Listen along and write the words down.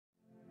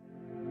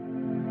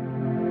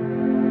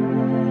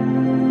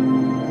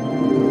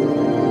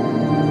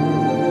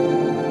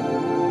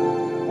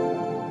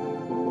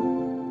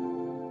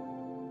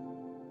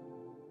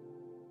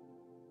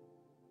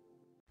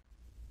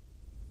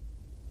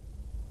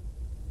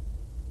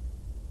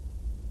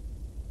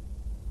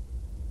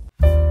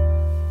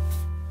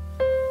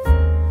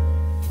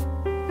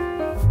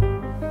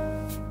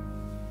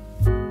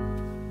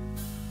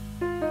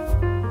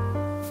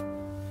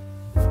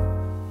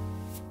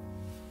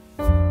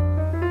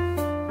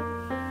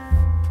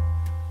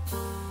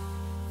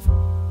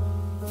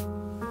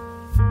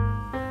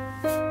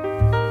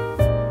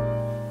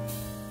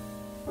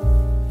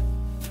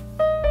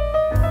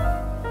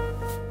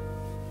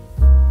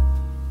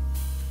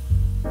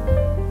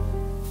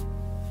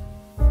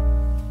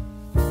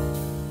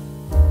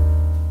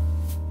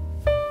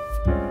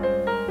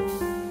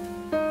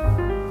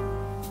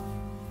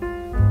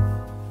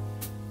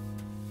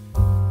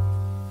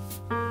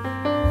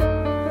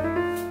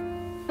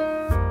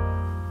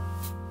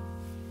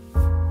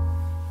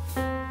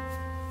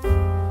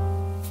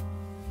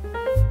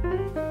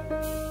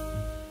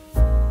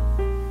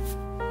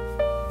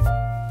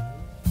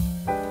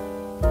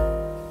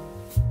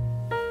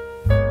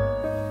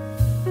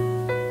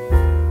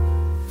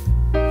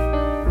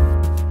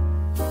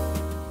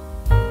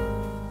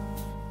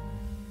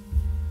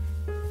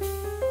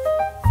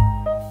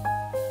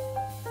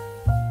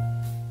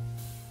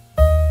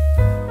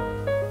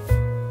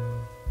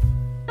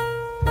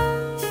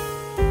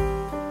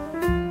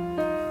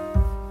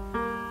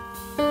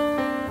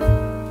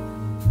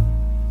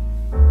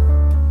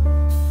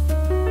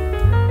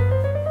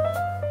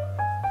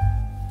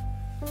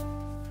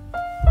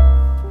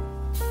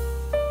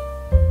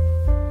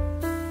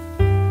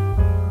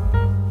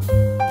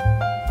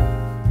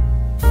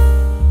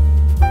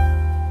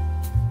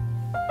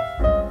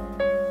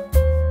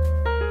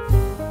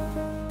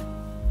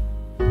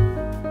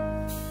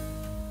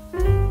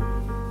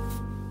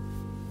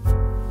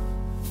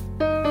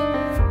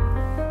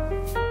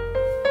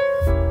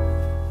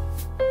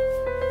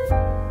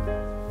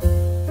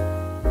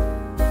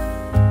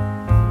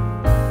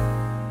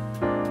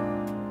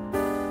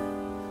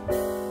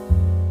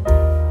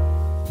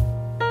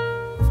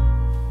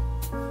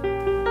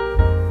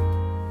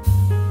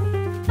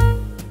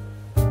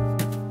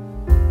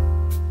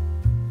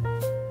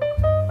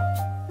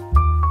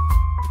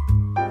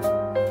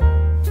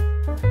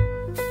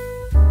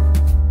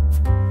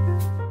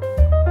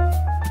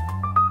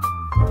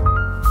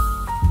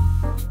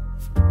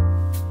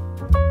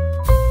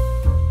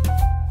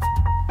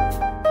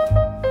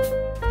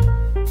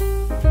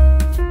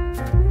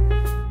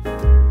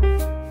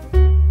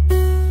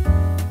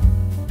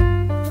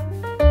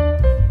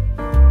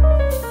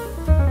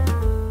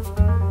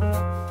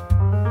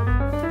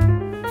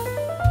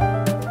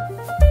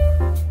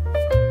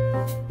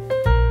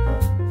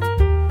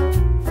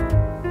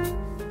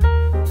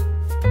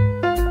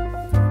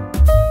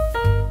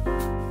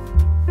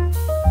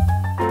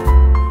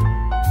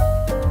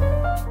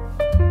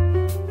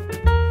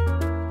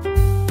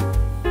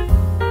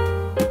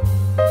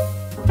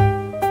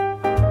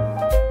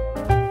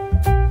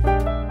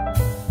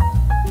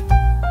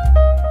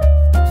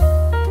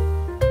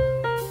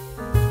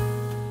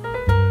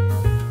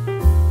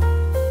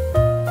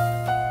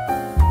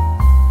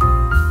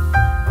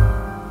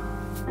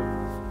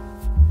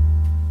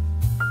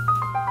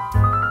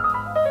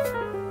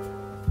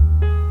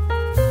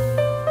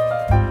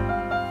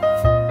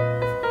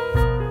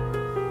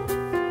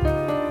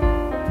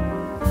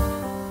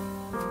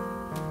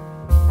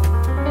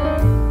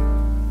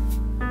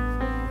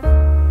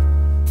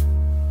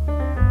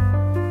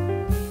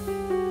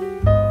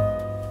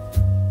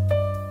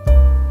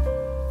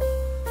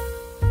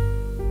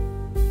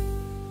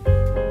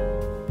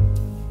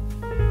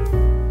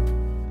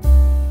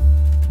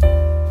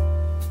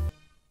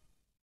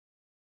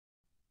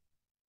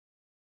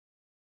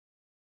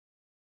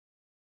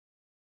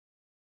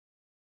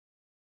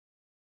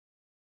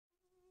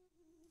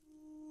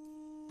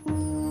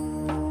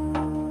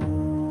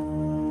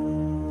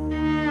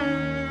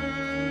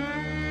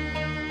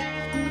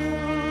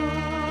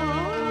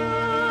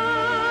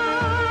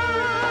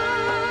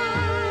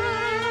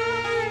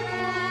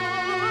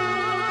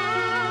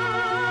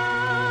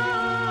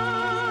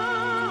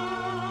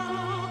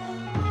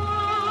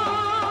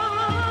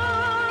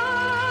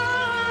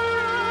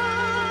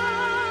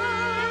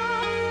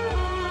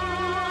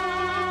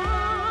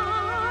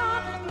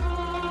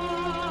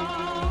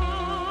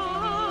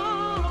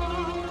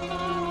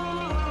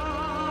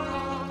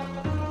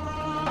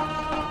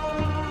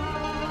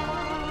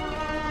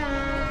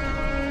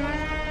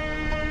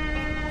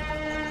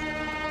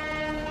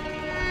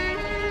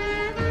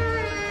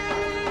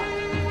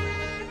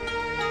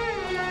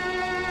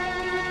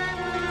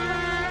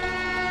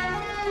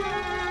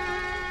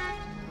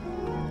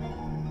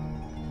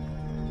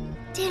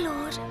Dear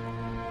Lord,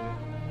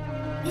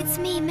 it's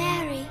me,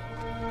 Mary,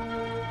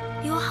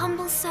 your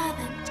humble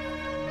servant.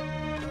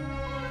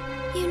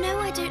 You know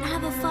I don't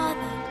have a father,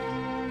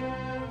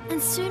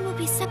 and soon will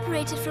be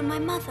separated from my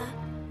mother,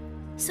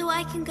 so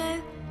I can go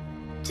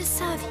to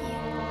serve you.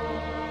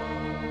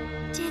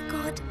 Dear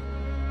God,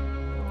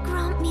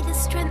 grant me the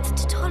strength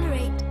to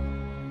tolerate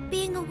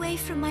being away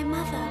from my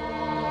mother,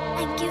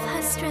 and give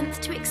her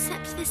strength to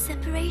accept this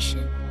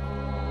separation.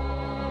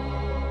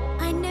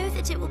 I know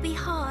that it will be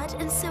hard,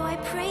 and so I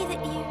pray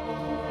that you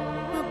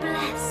will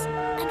bless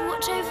and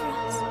watch over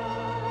us.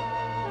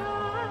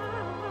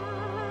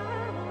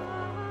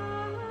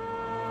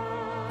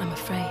 I'm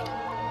afraid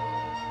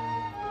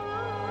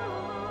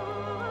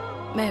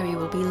Mary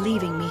will be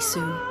leaving me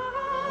soon.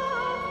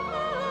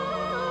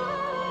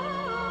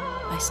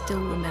 I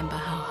still remember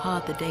how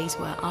hard the days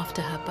were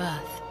after her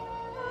birth.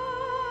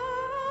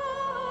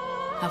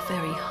 How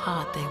very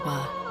hard they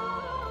were.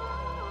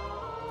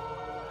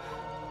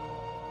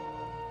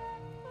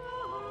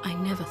 I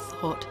never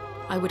thought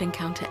I would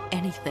encounter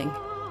anything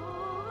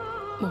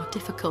more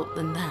difficult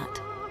than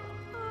that.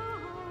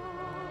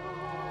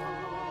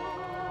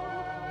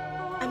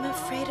 I'm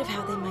afraid of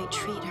how they might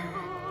treat her.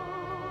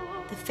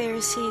 The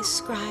Pharisees,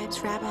 scribes,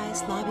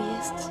 rabbis,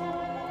 lobbyists.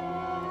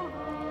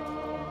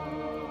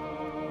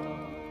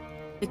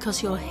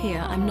 Because you're here,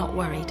 I'm not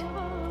worried.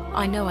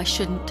 I know I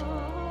shouldn't.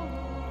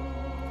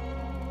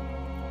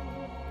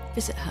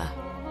 Visit her.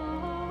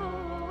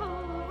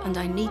 And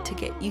I need to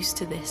get used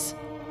to this.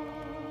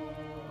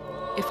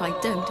 If I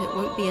don't, it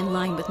won't be in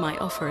line with my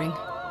offering.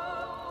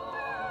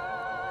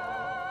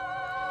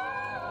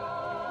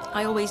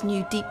 I always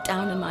knew deep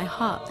down in my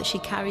heart that she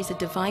carries a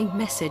divine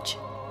message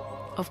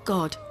of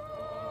God.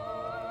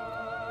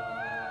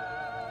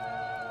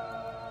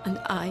 And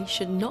I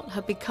should not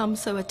have become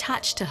so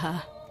attached to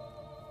her.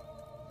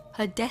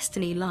 Her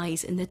destiny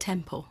lies in the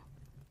temple.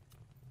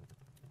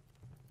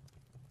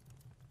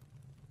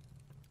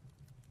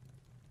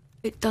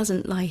 It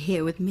doesn't lie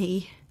here with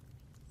me.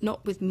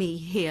 Not with me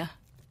here.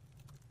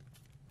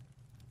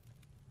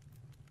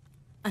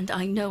 And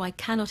I know I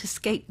cannot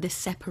escape this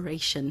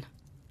separation.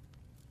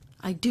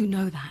 I do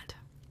know that.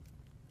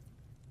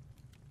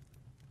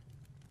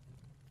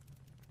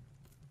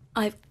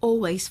 I've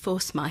always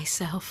forced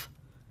myself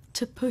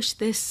to push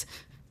this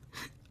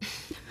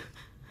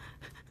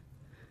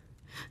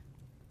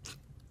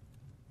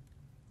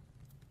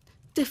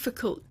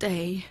difficult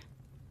day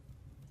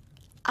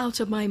out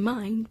of my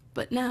mind,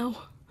 but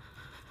now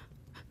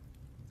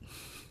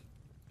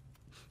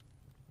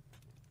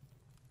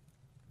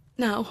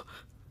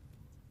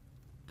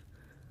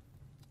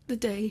the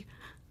day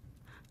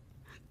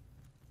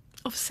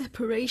of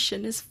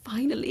separation is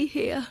finally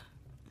here.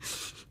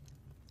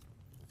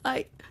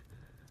 I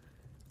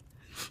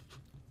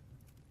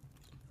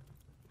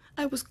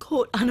was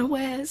caught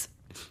unawares.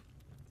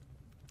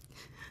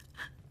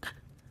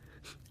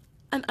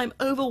 And I'm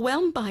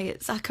overwhelmed by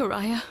it,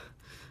 Zachariah.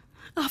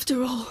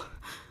 After all,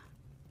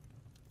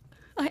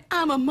 I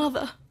am a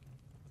mother.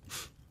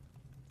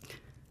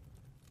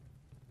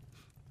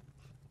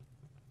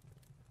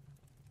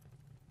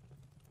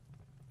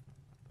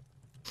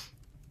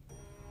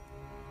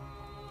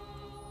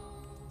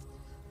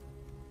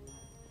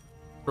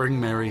 Bring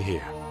Mary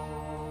here.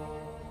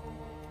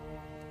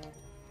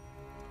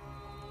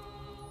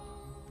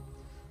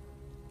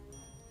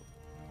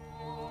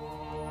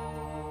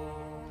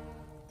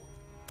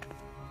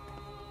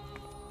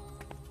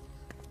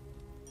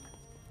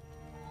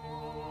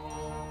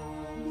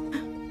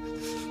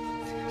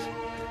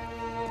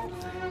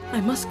 I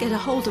must get a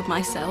hold of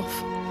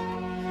myself.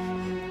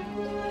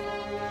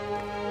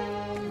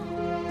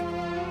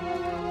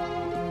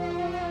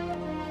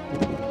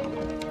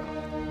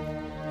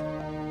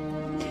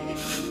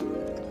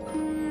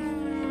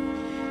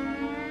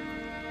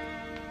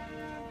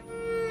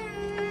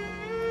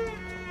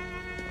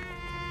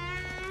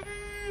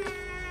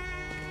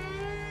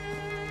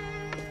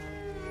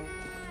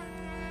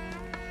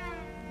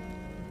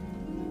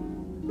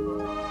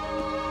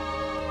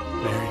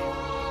 Mary,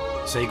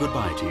 say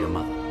goodbye to your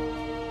mother.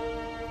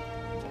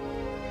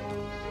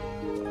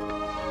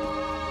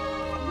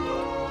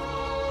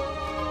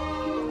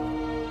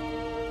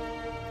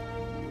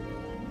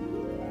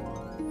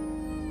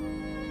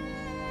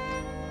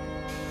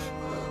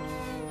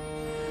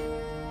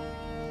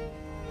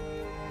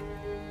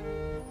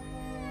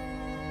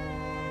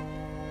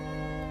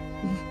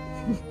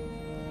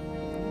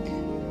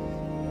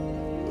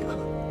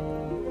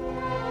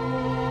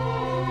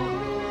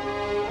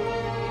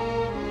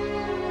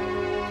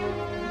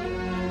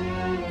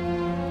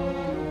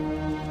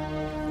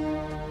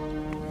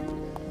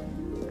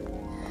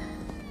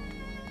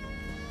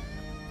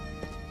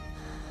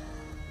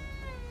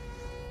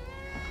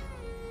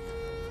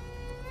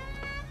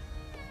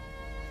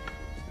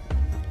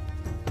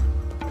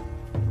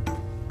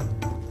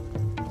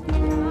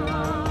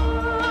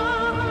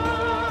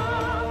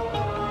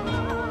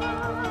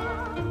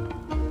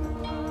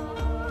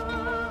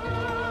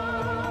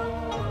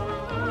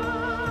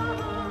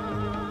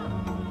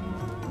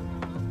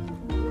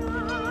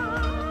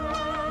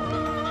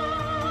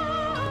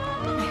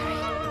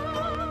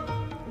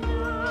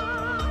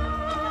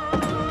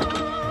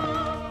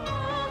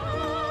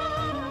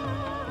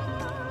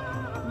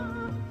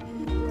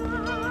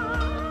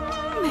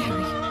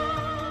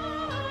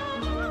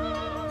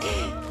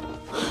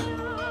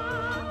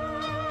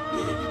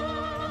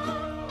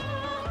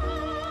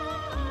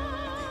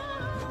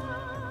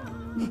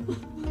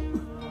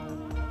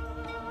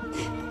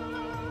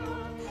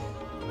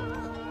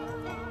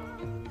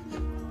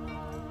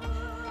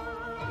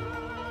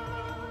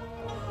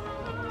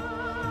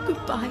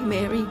 Goodbye,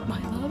 Mary, my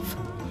love.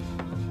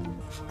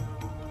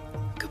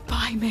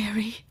 Goodbye,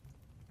 Mary.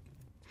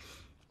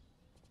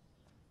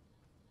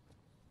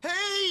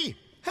 Hey!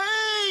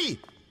 Hey!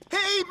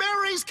 Hey,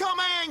 Mary's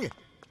coming!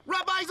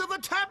 Rabbis of the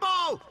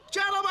temple!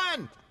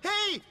 Gentlemen!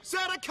 Hey,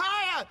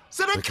 Zedekiah!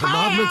 Zedekiah! The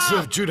commandments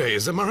of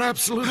Judaism are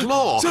absolute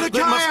law.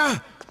 Zedekiah!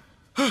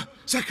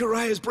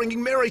 Zechariah is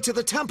bringing Mary to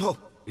the temple.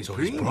 He's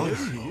bringing Mary.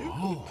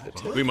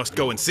 We must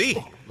go and see.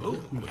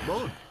 Come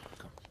on.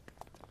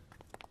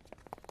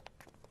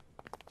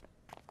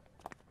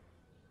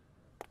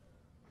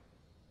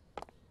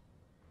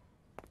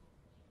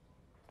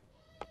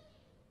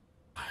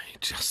 I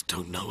just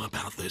don't know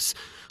about this.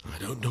 I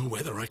don't know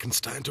whether I can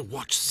stand to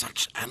watch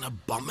such an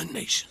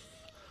abomination.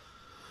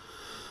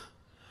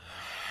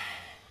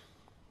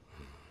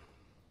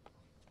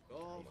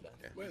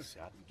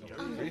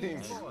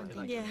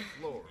 Yeah.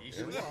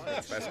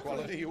 Best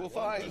quality you will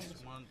find.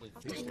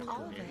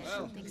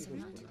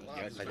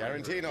 I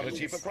guarantee not a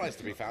cheaper price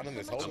to be found in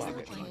this whole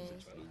market.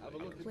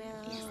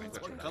 Well,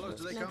 no,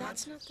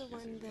 that's not the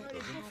one that we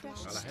had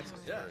last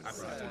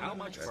time. How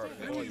much for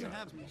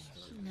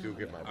do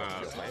give my best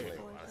to your family.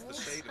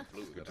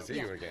 Good to see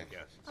you again.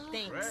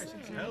 Thanks.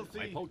 Well,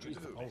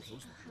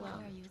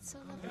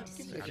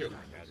 Thank you.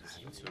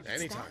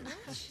 Anytime.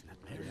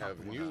 We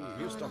have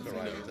new stock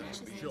arriving.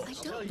 I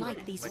don't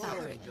like these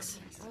fabrics.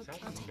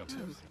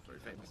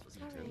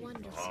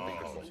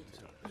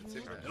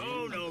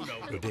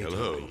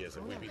 Hello.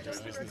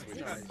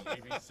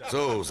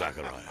 So,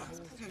 Zachariah,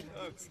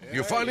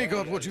 you finally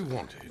got what you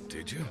wanted,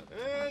 did you?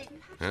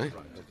 Huh?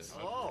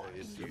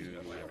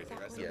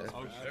 Yes.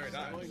 Very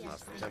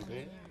nice. Temple.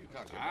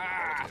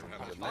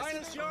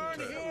 Finest yarn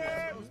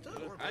here!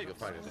 I can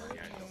find it.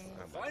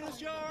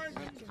 Finest yarn!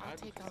 I'll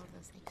take all of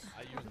those things.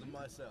 I use them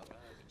myself.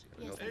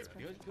 Yes, that's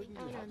perfect.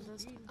 Oh, no,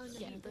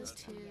 those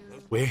two.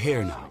 We're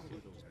here now.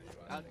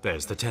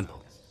 There's the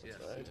temple.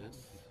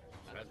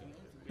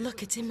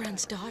 Look, it's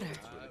Imran's daughter.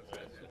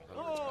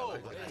 Oh,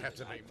 I have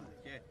to be.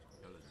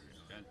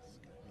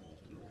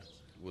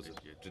 Was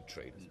it to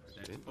trade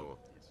or?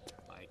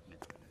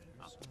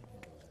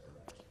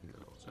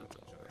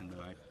 No.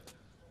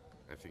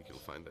 I think you'll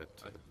find that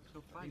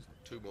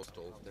two more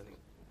stalls then.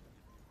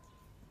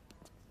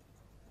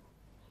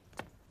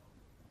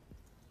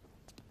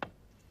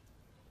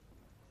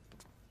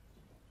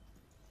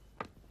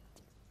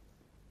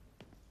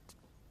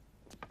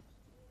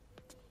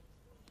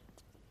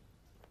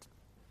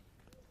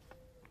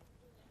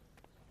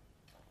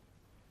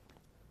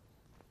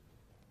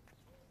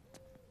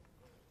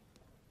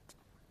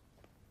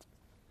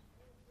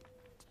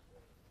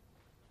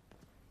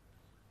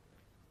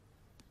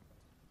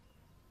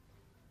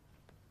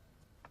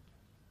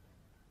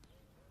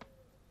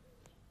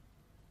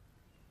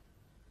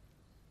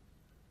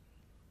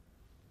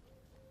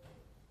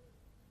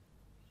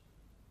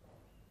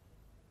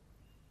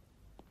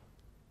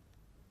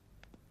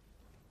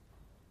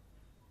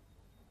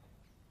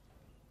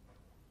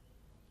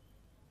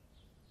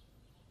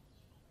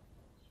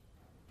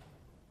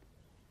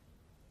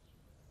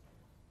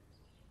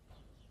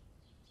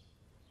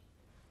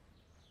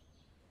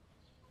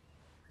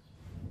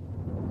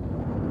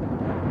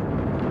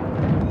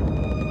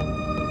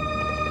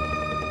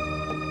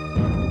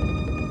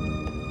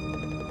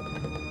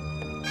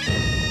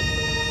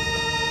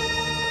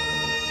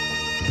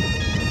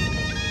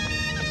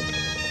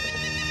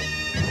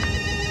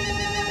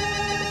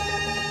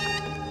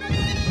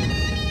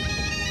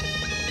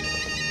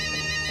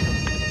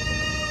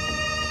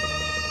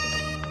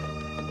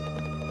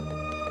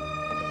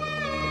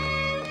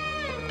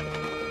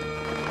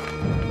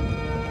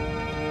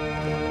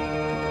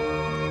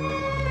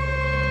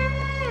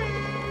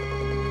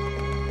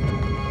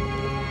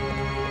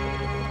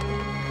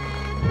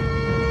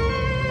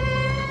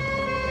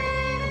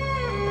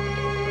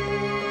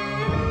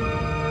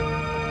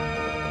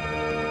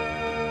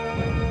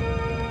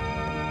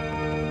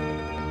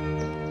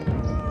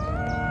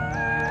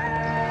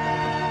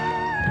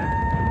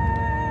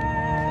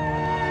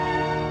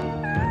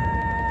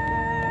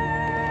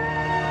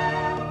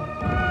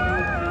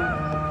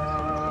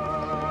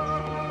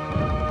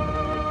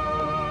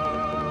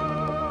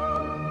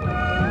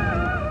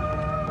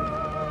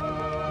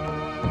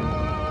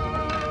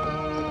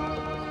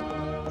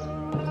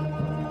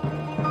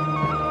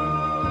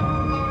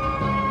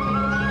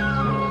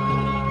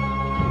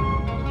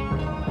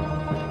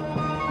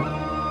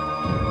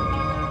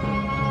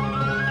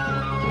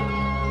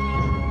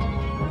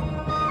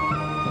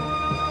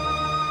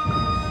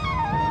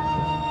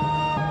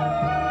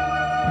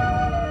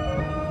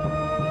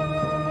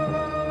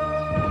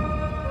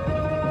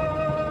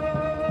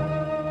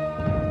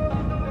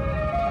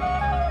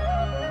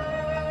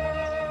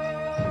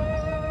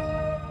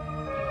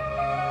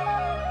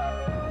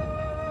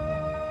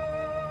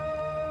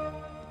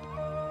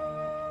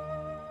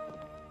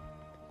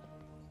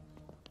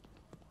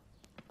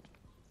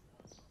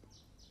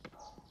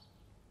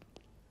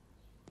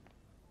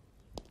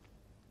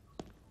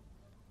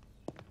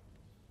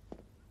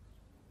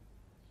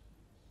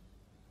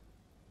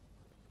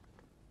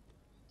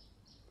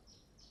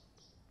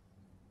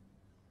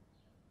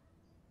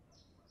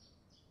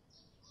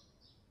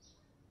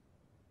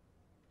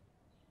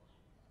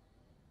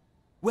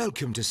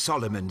 Welcome to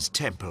Solomon's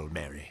Temple,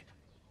 Mary.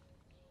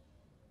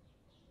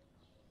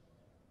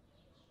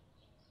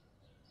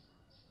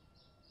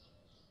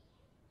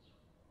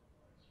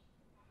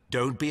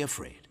 Don't be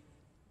afraid.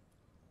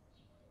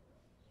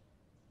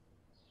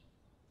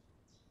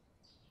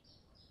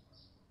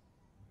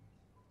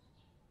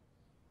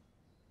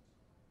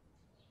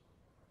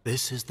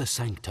 This is the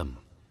sanctum.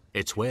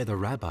 It's where the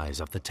rabbis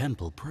of the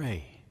temple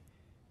pray.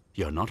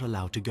 You're not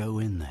allowed to go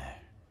in there.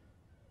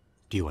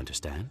 Do you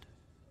understand?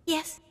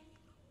 Yes.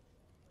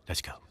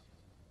 Let's go.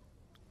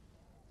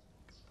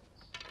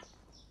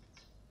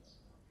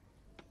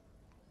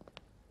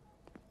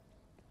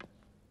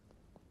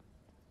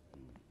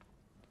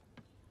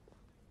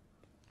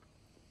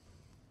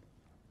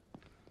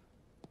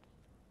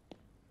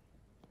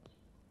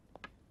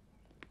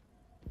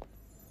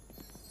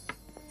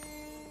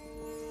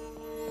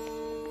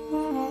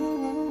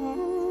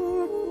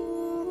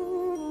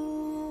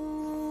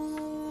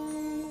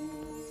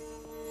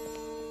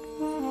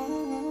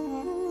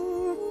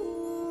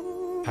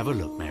 Have a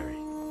look, Mary.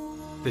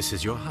 This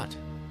is your hut.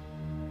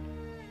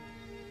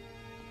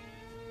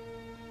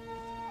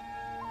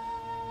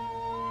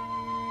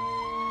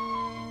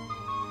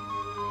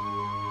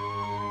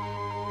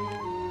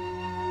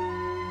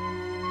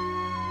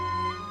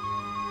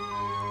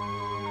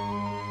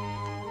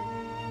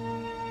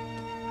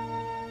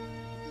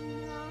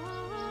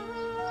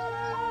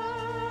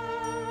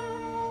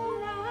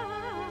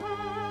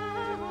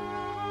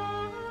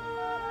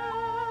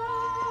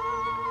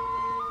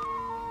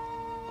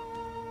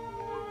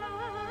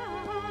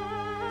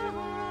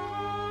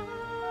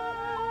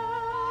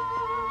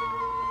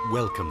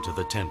 Welcome to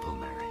the temple,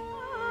 Mary.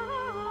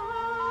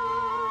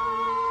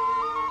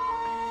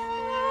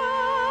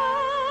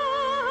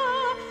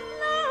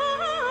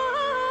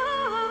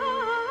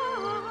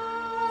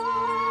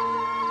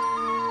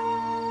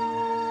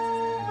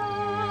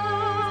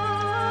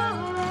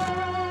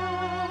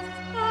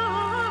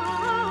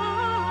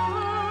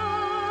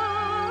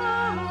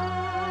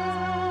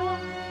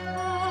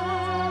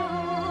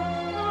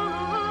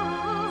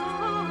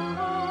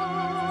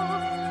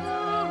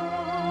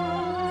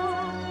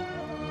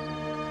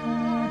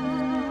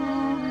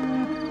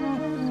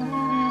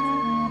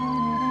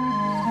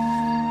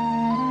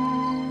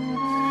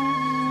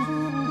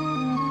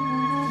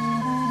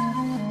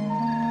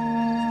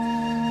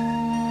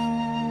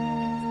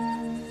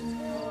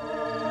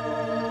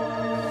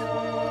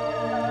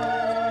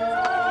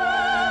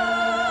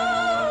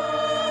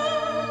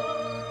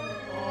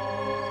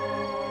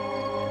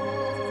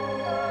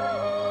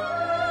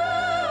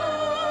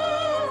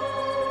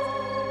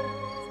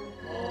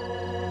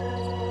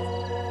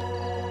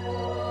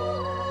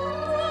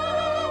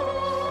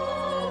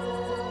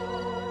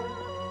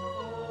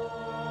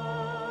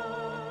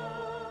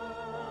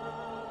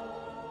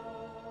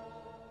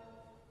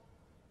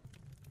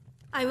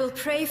 I will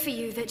pray for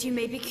you that you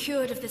may be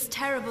cured of this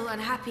terrible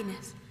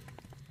unhappiness.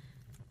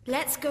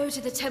 Let's go to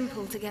the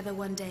temple together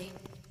one day.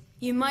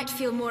 You might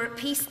feel more at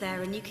peace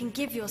there, and you can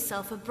give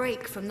yourself a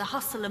break from the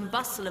hustle and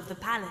bustle of the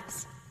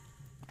palace.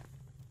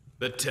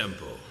 The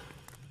temple.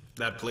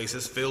 That place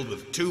is filled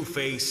with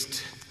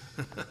two-faced,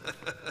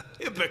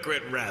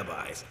 hypocrite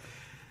rabbis.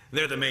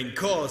 They're the main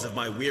cause of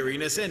my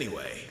weariness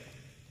anyway.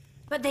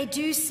 But they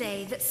do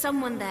say that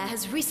someone there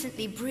has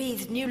recently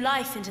breathed new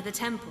life into the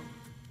temple.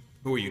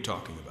 Who are you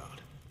talking about?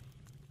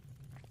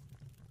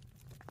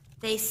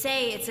 They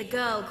say it's a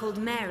girl called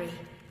Mary.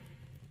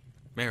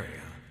 Mary,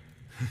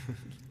 huh?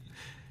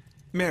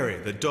 Mary,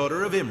 the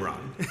daughter of Imran.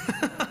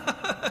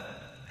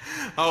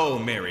 Oh,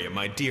 Maryam,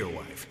 my dear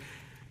wife.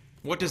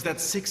 What does that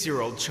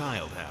 6-year-old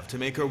child have to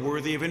make her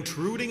worthy of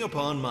intruding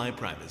upon my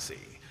privacy?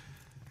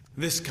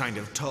 This kind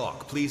of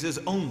talk pleases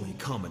only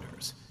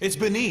commoners. It's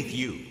beneath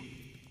you.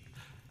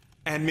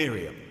 And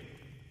Maryam,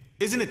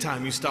 isn't it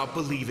time you stop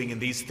believing in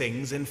these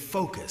things and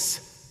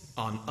focus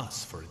on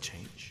us for a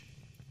change?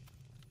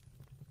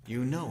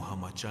 You know how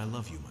much I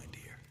love you, my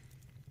dear.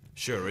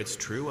 Sure, it's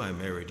true I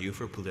married you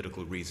for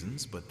political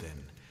reasons, but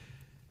then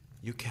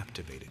you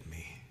captivated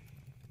me.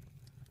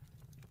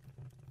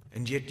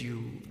 And yet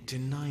you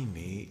deny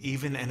me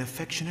even an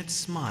affectionate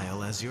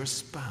smile as your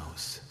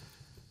spouse.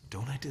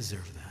 Don't I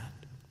deserve that?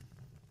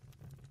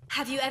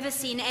 Have you ever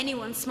seen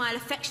anyone smile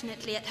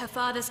affectionately at her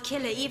father's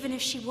killer, even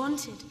if she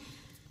wanted?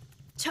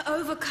 To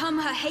overcome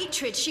her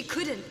hatred, she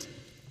couldn't.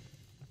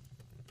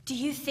 Do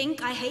you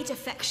think I hate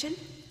affection?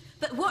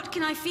 But what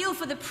can I feel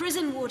for the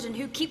prison warden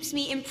who keeps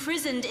me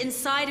imprisoned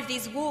inside of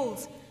these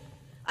walls?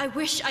 I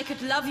wish I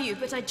could love you,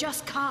 but I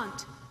just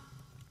can't.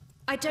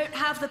 I don't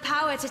have the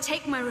power to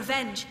take my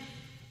revenge.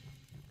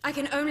 I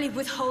can only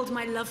withhold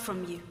my love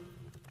from you.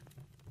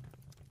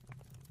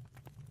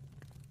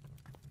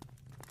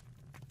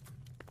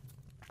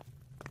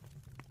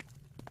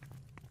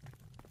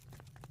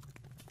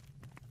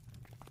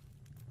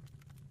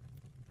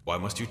 Why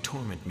must you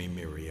torment me,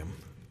 Maryam?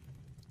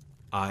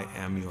 I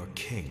am your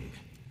king.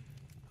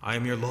 I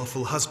am your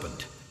lawful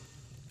husband.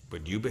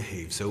 But you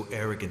behave so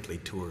arrogantly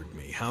toward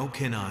me. How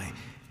can I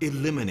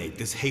eliminate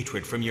this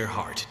hatred from your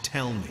heart?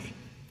 Tell me.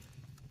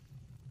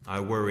 I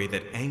worry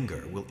that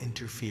anger will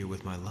interfere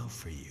with my love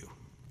for you.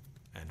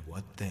 And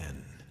what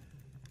then?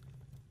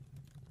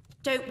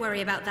 Don't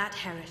worry about that,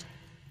 Herod.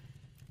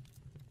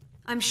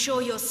 I'm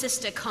sure your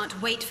sister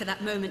can't wait for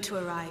that moment to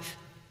arrive.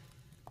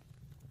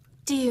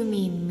 Do you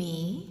mean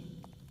me?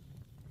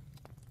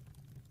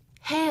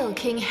 Hail,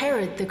 King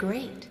Herod the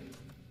Great.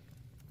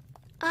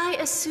 I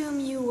assume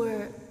you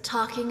were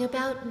talking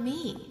about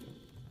me.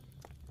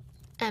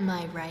 Am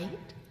I right?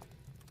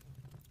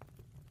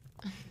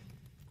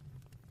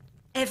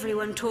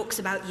 Everyone talks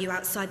about you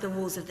outside the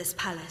walls of this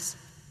palace.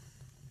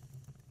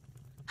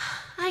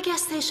 I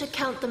guess they should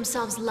count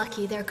themselves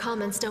lucky their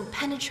comments don't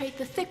penetrate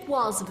the thick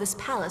walls of this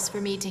palace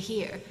for me to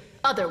hear.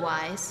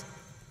 Otherwise...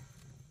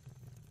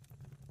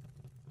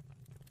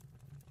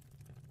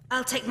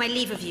 I'll take my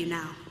leave of you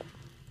now.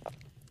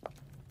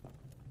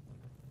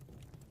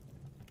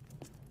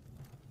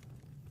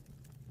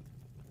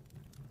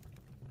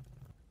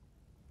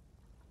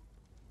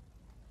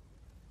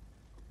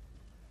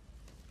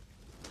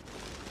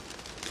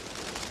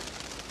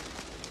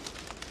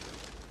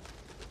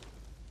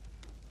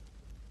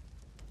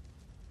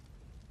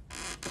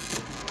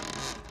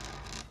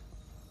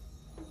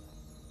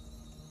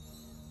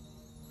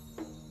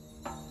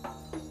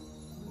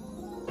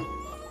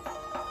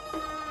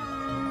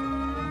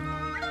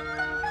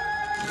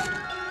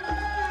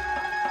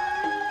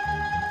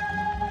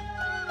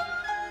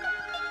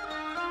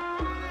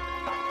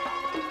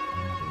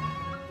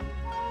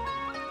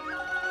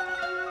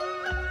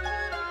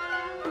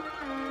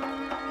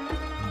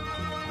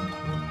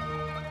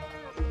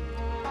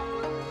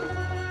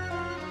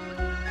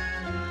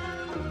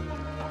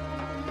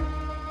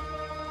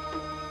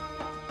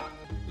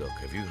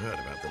 Have you heard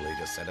about the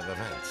latest set of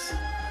events?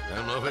 I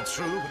don't know if it's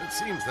true, but it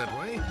seems that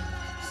way.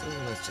 So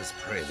let's just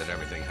pray that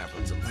everything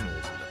happens and falls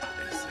into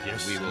place.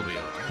 Yes, we will be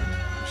all right.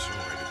 I'm sure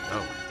I didn't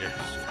know. Yes,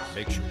 it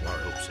makes you worry. I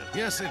hope so.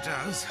 Yes, it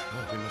does.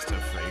 Well, we must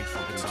have faith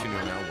and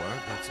continue our work.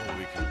 That's all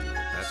we can do.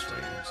 That's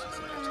right.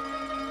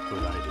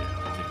 Good idea.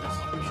 I think that's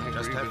what we should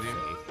Just have faith.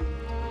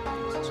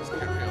 Let's just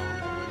carry on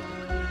the way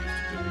we used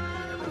to do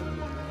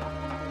everything.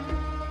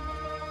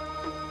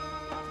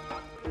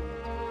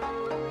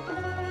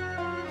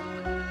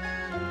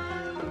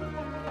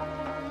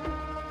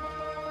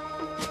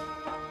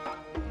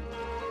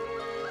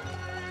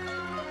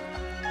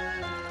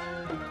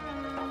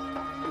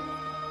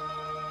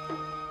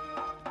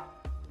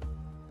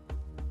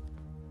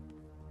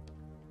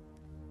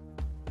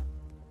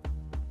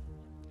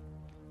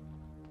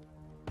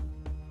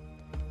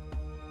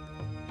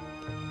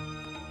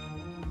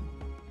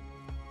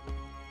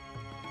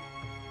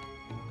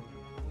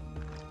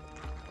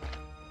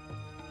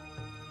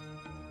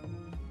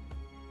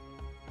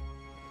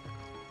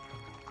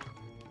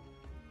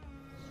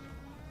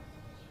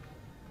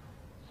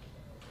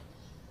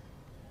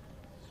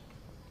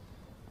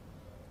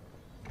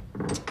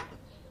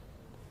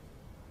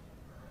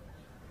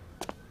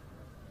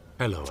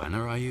 Hello,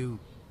 Anna. Are you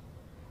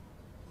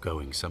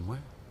going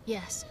somewhere?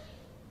 Yes.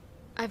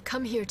 I've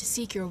come here to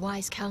seek your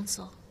wise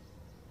counsel.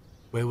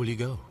 Where will you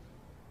go?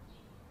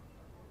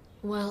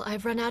 Well,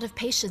 I've run out of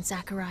patience,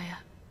 Zachariah.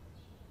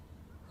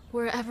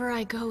 Wherever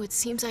I go, it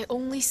seems I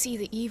only see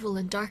the evil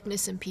and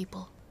darkness in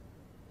people.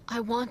 I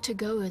want to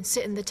go and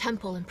sit in the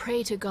temple and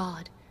pray to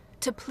God,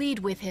 to plead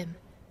with Him,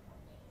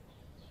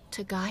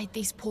 to guide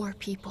these poor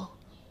people.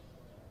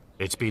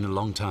 It's been a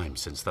long time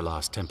since the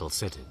last temple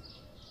sit-in.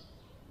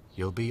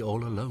 You'll be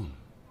all alone.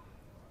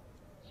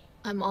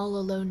 I'm all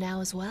alone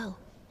now as well.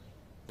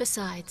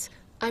 Besides,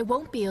 I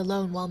won't be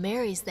alone while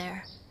Mary's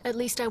there. At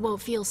least I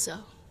won't feel so.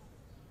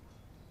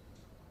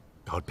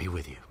 God be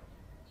with you.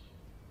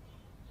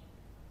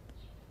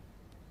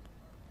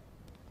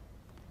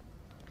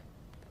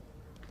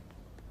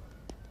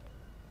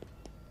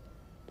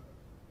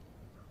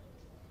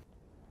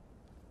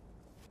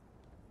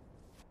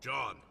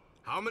 John,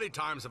 how many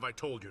times have I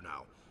told you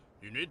now?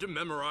 You need to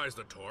memorize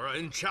the Torah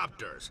in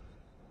chapters.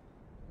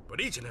 But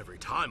each and every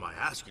time I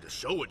ask you to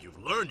show what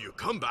you've learned, you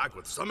come back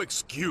with some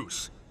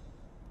excuse.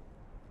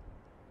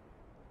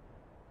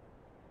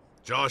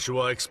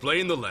 Joshua,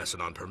 explain the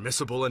lesson on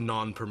permissible and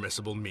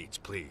non-permissible meats,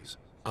 please.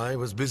 I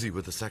was busy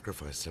with the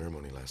sacrifice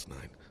ceremony last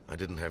night. I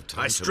didn't have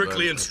time I to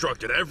strictly learn-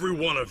 instructed every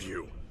one of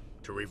you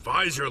to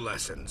revise your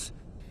lessons.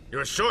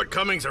 Your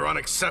shortcomings are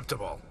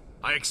unacceptable.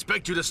 I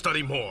expect you to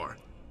study more.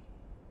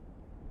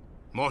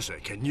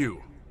 Moshe, can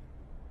you?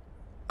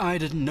 I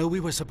didn't know we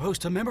were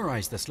supposed to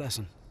memorize this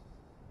lesson.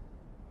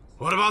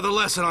 What about the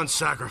lesson on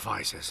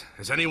sacrifices?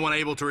 Is anyone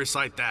able to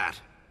recite that?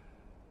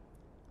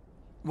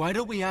 Why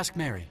don't we ask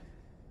Mary?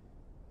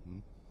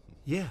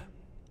 Yeah.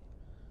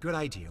 Good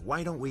idea.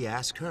 Why don't we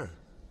ask her?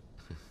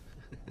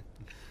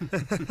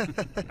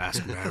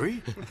 Ask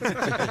Mary?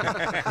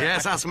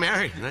 Yes, ask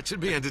Mary. That should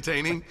be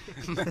entertaining.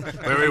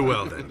 Very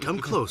well then.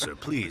 Come closer,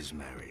 please,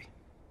 Mary.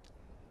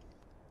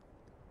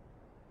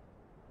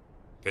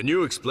 Can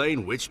you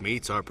explain which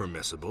meats are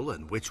permissible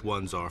and which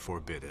ones are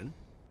forbidden?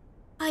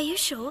 Are you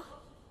sure?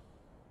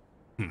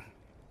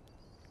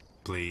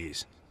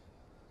 Please.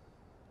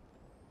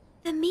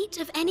 The meat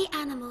of any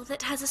animal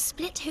that has a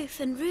split hoof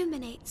and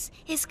ruminates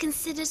is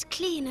considered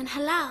clean and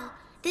halal.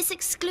 This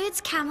excludes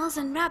camels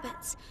and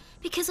rabbits,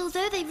 because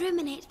although they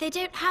ruminate, they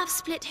don't have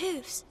split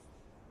hooves.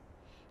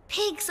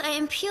 Pigs are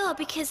impure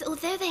because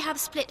although they have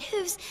split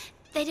hooves,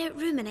 they don't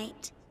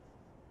ruminate.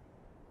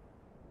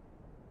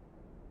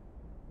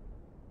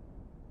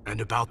 And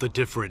about the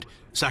different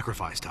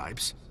sacrifice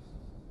types?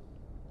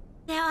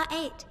 There are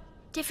 8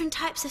 different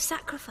types of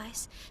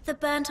sacrifice. The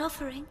burnt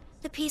offering,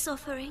 the peace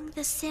offering,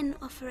 the sin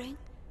offering,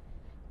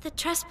 the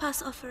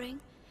trespass offering,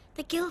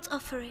 the guilt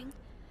offering,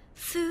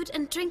 food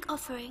and drink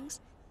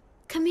offerings,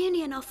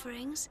 communion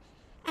offerings,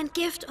 and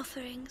gift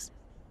offerings.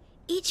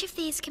 Each of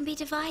these can be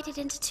divided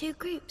into 2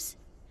 groups.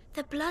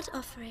 The blood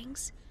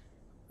offerings,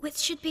 which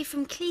should be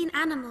from clean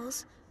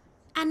animals,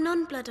 and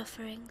non-blood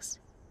offerings.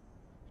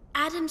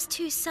 Adam's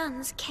 2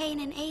 sons, Cain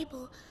and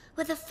Abel,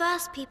 were the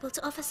first people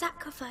to offer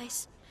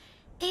sacrifice.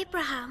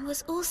 Abraham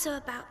was also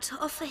about to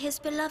offer his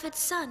beloved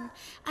son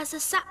as a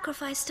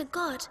sacrifice to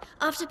God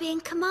after being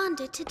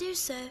commanded to do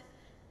so.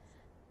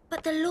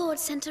 But the Lord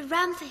sent a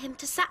ram for him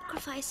to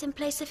sacrifice in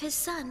place of his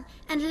son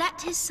and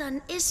let his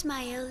son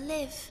Ismail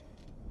live.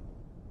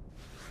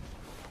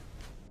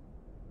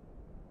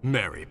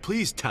 Mary,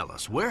 please tell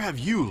us, where have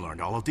you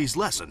learned all of these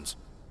lessons?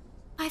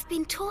 I've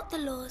been taught the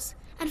laws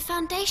and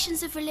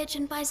foundations of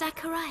religion by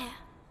Zechariah.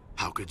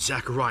 How could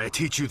Zechariah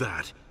teach you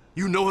that?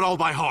 You know it all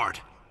by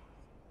heart.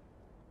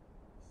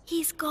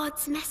 He's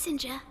God's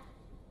messenger.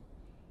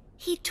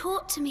 He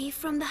taught to me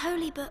from the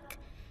Holy Book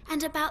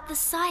and about the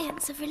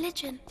science of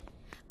religion,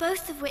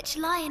 both of which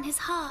lie in his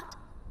heart.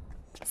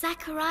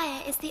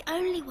 Zechariah is the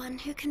only one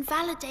who can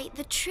validate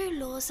the true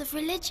laws of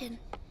religion,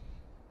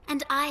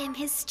 and I am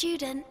his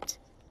student.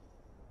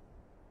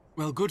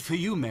 Well, good for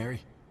you,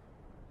 Mary.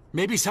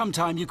 Maybe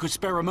sometime you could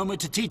spare a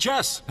moment to teach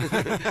us.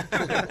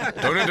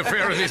 Don't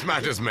interfere in these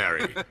matters,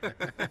 Mary.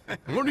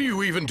 What are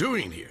you even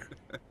doing here?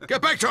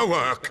 Get back to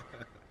work!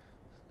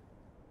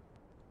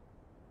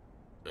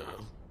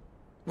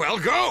 Well,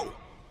 go!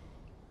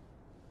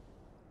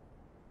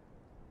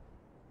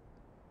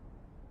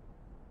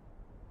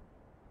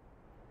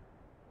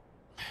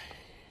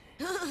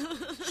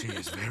 She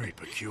is very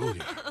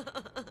peculiar.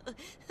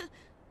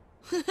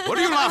 What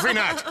are you laughing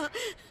at?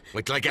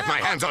 Wait till I get my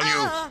hands on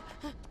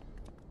you.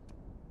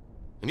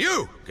 And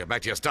you, get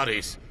back to your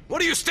studies. What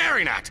are you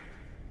staring at?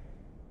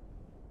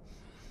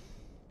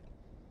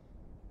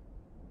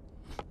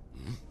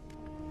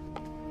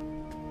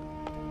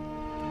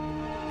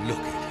 Look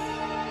at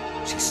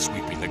her. She's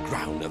sweeping the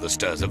ground near the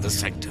stairs of the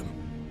sanctum.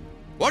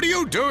 What are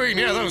you doing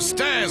near those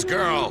stairs,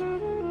 girl?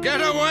 Get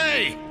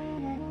away!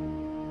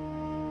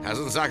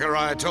 Hasn't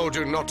Zechariah told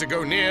you not to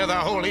go near the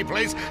holy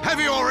place? Have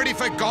you already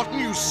forgotten,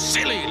 you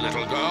silly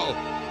little girl?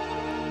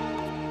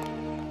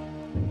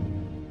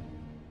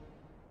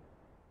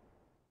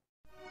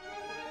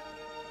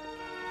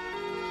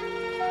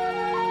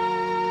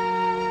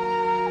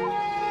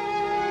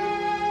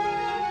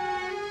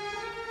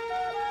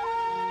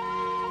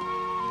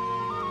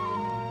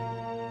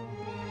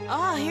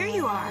 Oh, here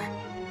you are.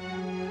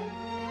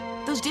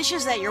 Those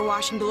dishes that you're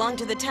washing belong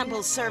to the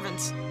temple's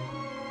servants.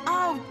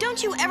 Oh,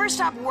 don't you ever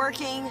stop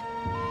working?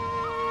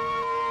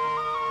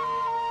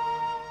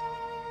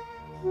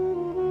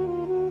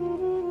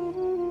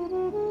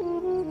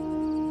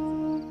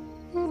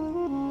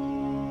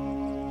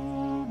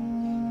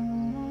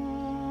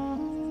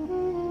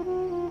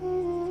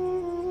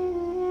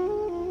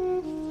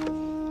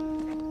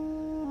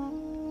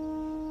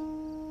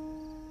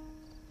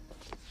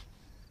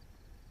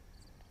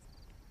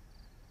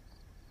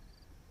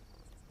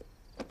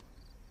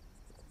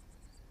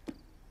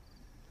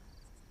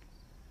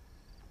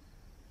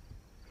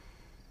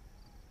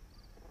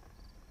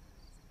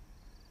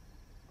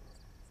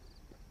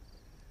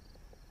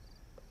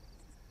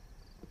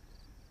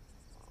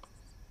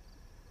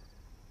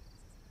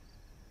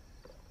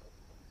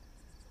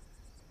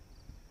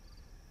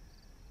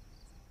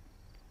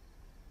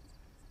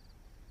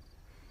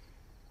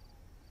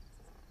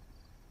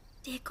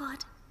 Dear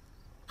God,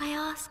 I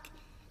ask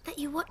that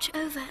you watch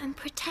over and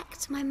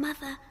protect my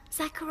mother,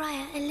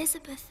 Zechariah,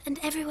 Elizabeth, and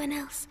everyone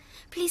else.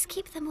 Please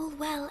keep them all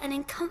well and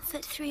in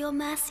comfort through your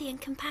mercy and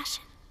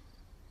compassion.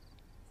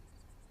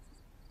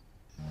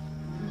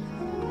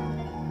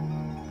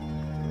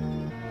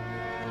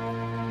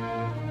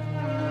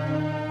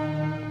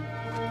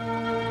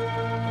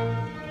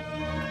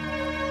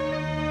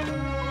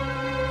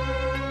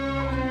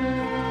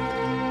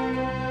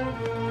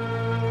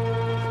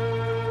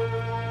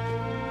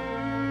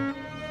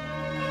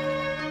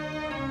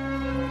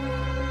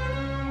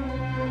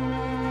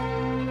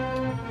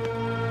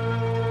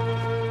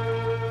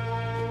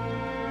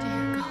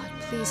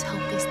 Please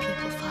help these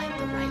people find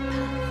the right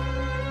path.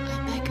 I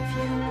beg of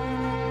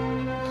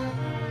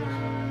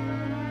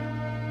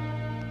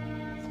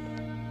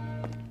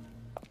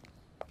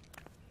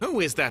you. Who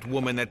is that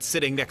woman that's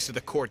sitting next to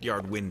the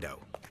courtyard window?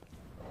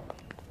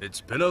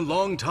 It's been a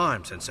long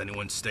time since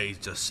anyone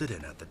stayed just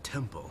sitting at the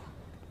temple.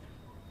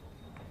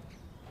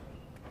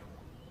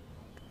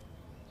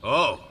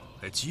 Oh,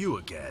 it's you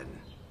again.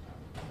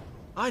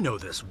 I know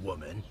this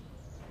woman.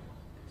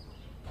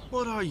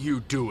 What are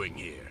you doing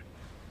here?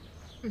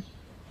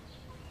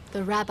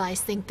 The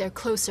rabbis think they're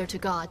closer to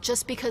God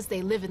just because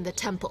they live in the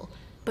temple,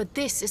 but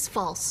this is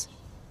false.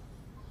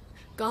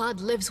 God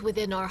lives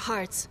within our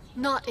hearts,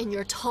 not in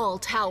your tall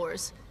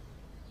towers.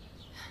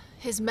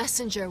 His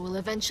messenger will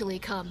eventually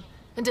come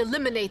and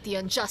eliminate the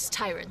unjust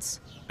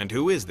tyrants. And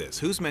who is this?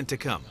 Who's meant to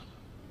come?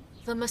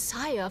 The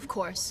Messiah, of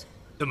course.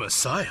 The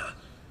Messiah?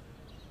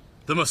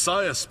 The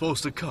Messiah's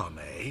supposed to come,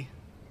 eh?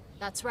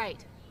 That's right.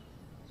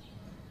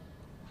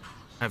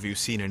 Have you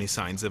seen any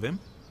signs of him?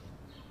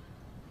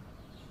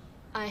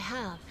 I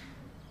have.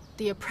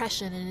 The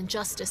oppression and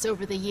injustice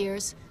over the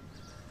years,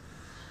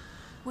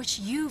 which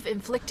you've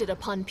inflicted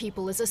upon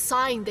people, is a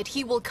sign that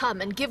he will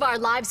come and give our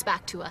lives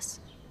back to us.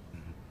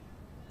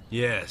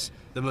 Yes,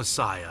 the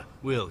Messiah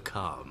will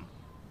come.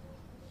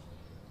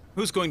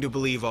 Who's going to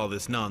believe all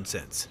this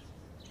nonsense?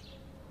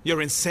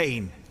 You're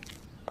insane.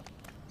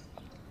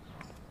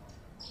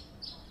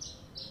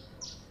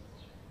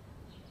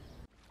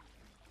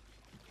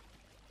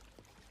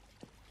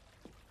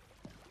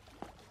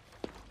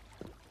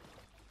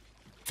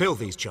 Fill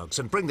these jugs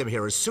and bring them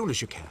here as soon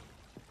as you can.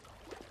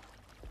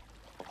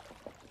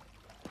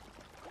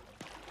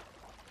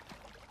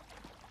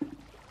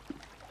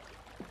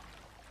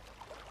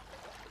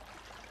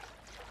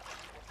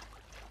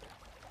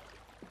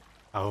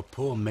 Our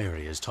poor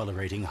Mary is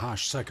tolerating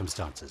harsh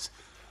circumstances.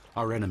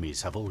 Our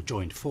enemies have all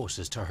joined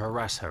forces to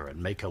harass her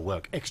and make her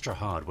work extra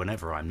hard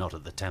whenever I'm not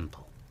at the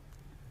temple.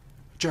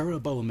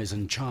 Jeroboam is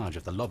in charge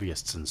of the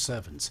lobbyists and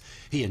servants.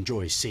 He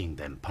enjoys seeing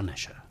them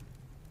punish her.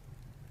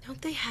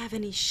 Don't they have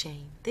any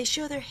shame? They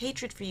show their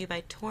hatred for you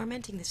by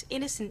tormenting this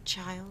innocent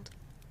child.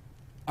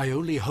 I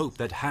only hope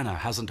that Hannah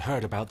hasn't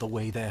heard about the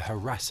way they're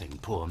harassing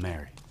poor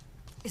Mary.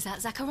 Is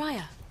that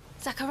Zachariah?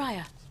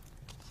 Zachariah?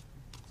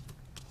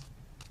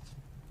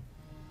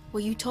 Were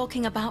you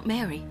talking about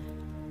Mary?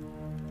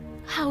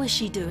 How is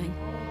she doing?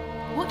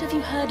 What have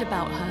you heard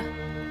about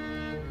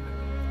her?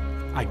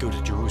 I go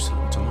to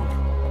Jerusalem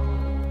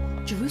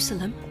tomorrow.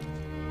 Jerusalem?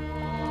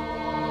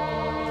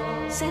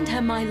 Send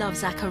her my love,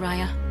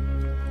 Zachariah.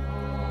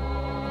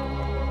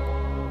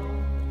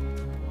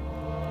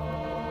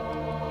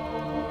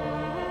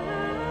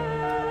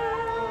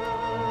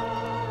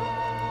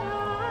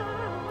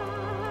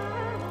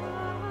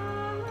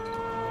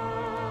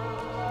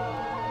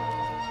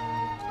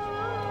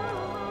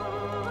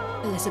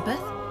 Elizabeth?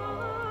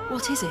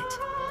 What is it?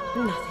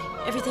 Nothing.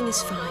 Everything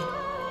is fine.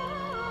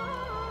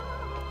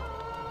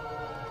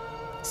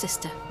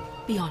 Sister,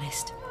 be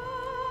honest.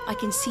 I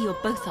can see you're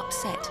both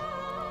upset.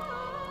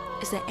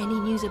 Is there any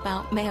news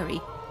about Mary?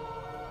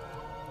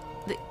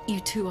 That you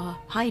two are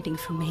hiding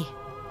from me?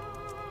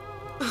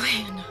 Oh,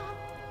 Hannah.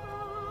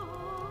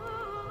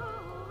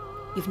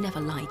 You've never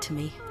lied to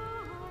me.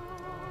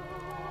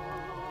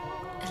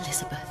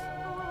 Elizabeth.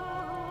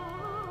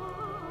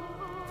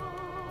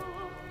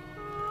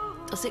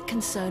 Does it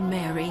concern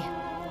Mary?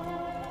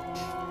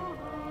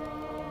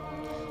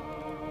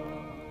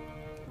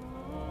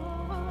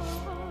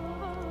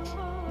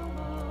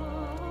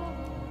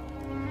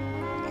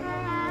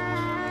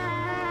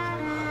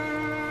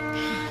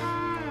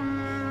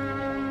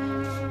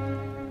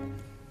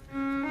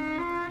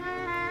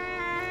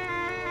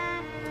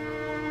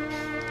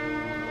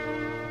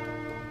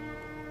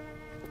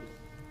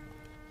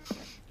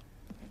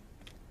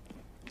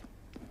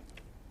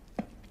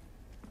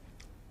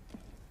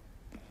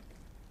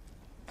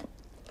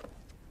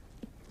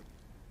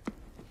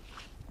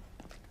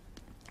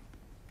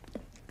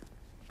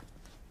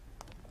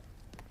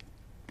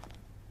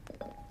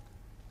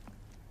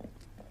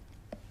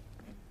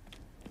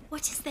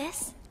 What is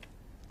this?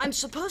 I'm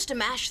supposed to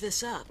mash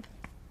this up.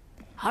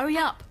 Hurry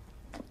up!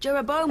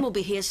 Jeroboam will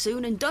be here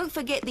soon, and don't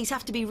forget these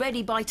have to be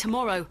ready by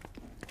tomorrow.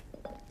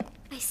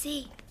 I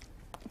see.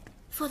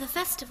 For the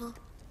festival.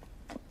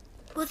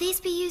 Will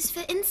these be used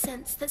for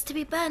incense that's to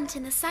be burnt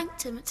in the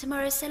sanctum at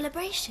tomorrow's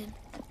celebration?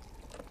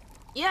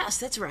 Yes,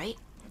 that's right.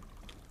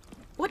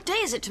 What day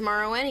is it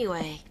tomorrow,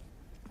 anyway?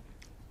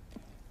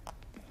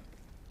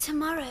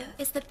 Tomorrow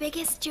is the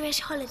biggest Jewish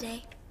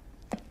holiday.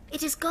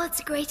 It is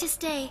God's greatest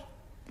day.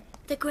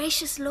 The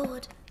gracious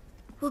Lord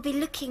will be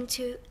looking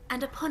to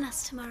and upon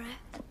us tomorrow.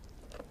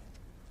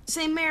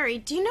 Say, Mary,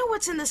 do you know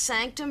what's in the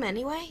sanctum,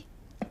 anyway?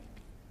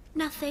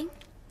 Nothing.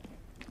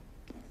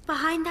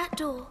 Behind that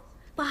door,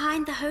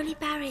 behind the holy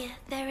barrier,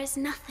 there is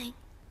nothing.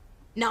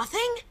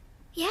 Nothing?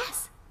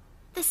 Yes.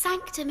 The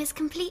sanctum is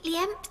completely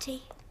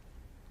empty.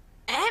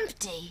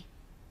 Empty?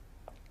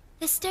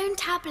 The stone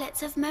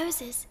tablets of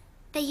Moses,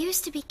 they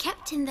used to be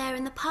kept in there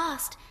in the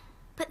past,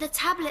 but the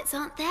tablets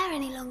aren't there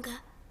any longer.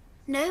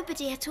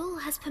 Nobody at all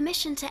has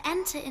permission to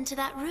enter into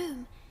that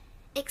room,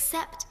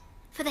 except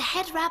for the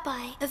head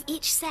rabbi of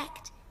each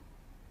sect.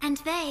 And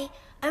they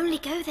only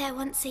go there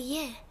once a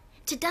year,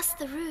 to dust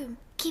the room,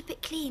 keep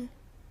it clean,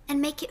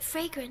 and make it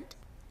fragrant.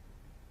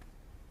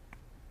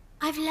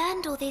 I've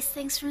learned all these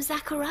things from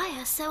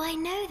Zachariah, so I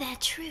know they're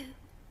true.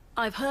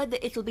 I've heard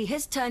that it'll be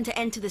his turn to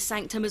enter the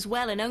sanctum as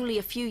well in only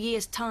a few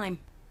years' time.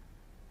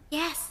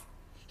 Yes,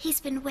 He's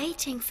been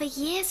waiting for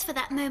years for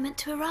that moment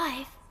to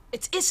arrive.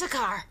 It's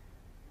Issachar!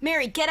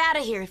 Mary, get out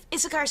of here. If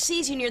Issachar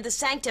sees you near the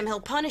sanctum,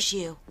 he'll punish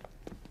you.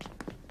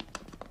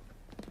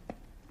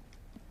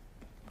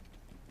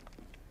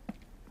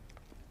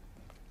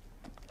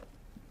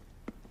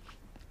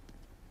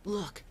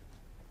 Look,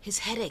 his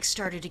headache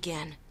started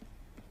again.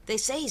 They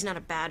say he's not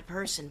a bad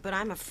person, but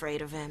I'm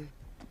afraid of him.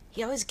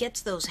 He always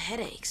gets those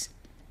headaches.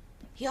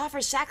 He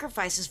offers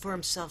sacrifices for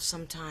himself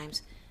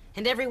sometimes,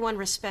 and everyone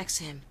respects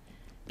him,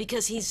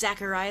 because he's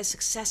Zachariah's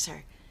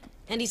successor,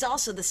 and he's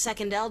also the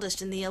second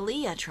eldest in the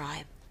Aliyah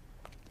tribe.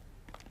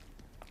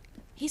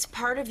 He's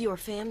part of your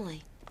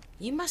family.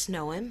 You must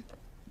know him.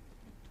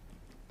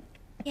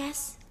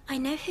 Yes, I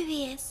know who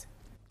he is.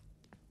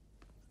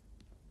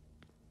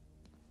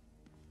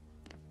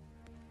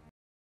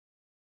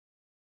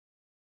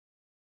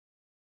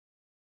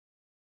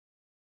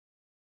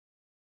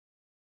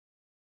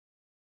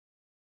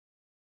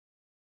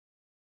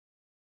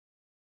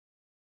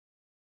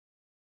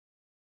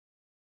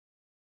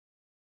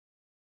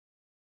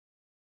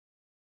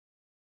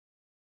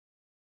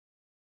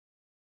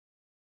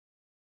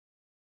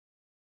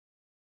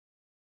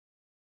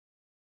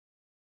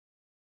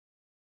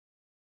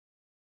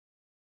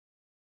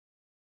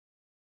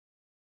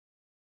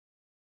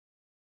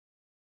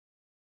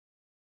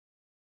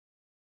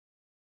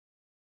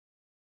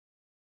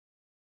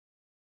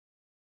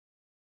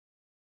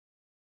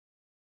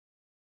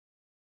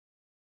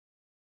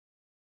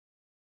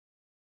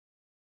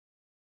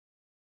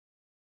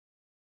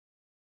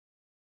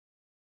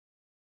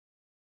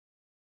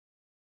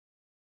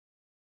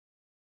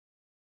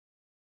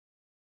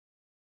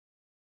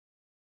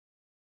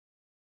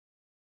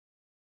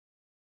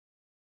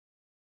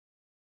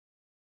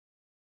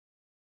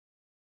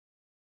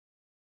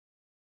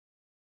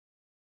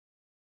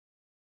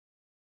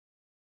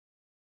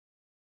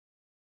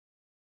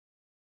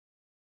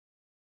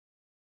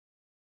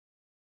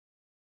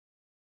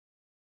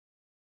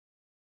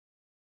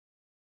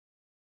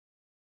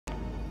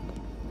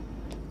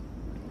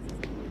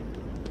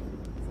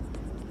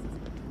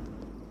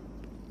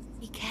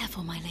 Be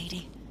careful, my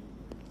lady.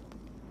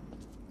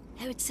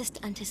 Herod's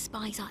sister and his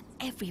spies are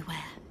everywhere.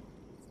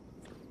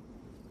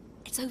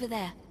 It's over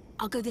there.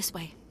 I'll go this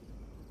way.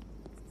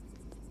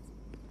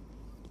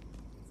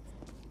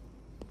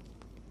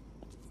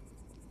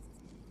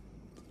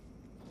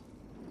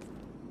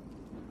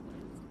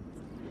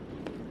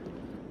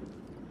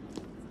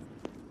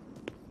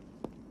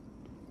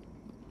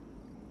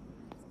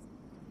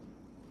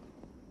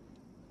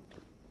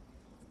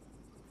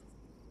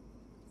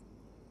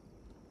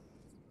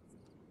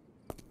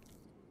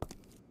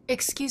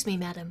 Excuse me,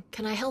 madam.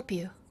 Can I help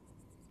you?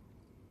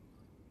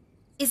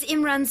 Is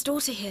Imran's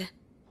daughter here?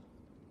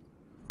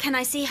 Can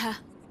I see her?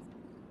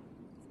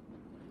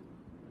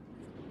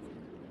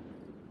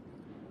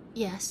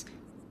 Yes.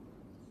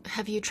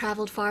 Have you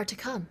traveled far to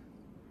come?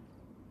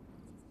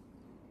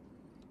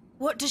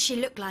 What does she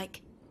look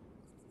like?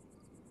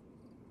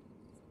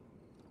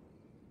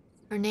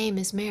 Her name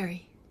is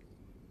Mary.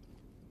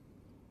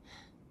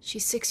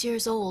 She's 6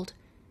 years old.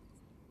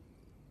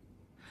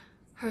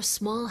 Her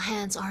small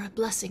hands are a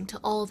blessing to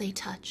all they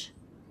touch.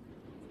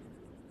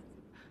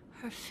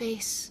 Her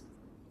face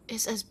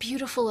is as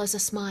beautiful as a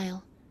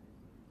smile,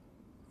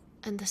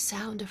 and the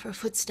sound of her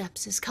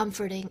footsteps is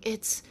comforting.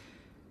 It's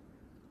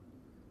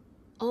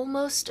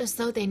almost as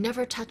though they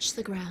never touch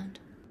the ground.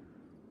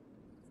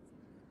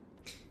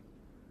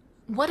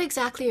 What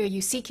exactly are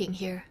you seeking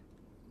here?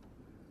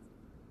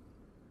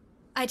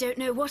 I don't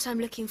know what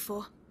I'm looking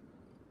for,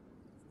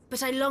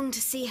 but I long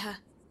to see her.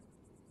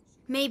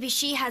 Maybe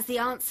she has the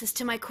answers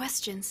to my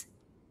questions.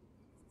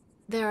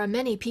 There are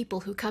many people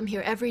who come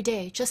here every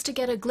day just to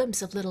get a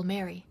glimpse of little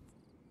Mary.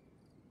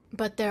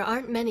 But there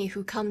aren't many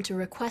who come to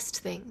request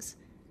things.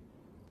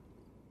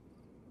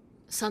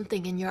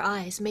 Something in your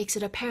eyes makes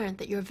it apparent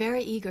that you're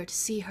very eager to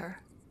see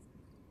her.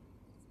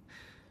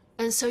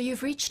 And so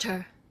you've reached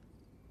her.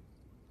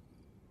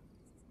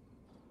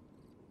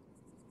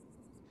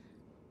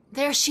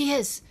 There she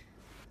is.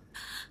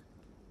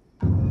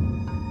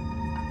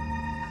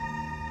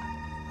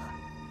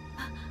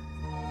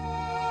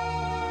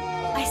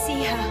 I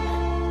see her.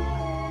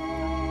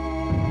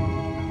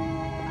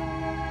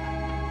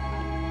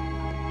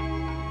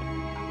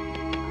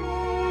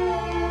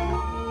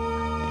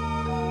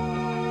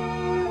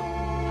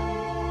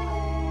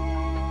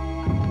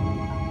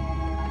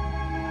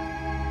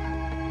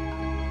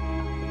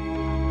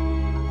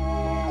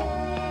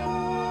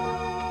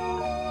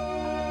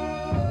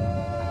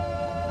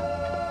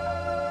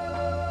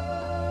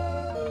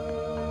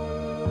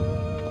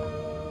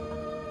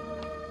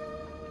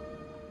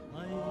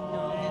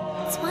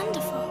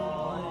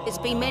 It's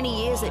been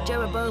many years that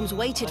Jeroboam's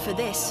waited for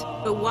this.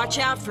 But watch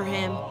out for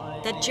him.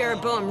 That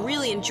Jeroboam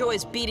really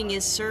enjoys beating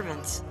his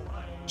servants.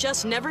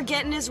 Just never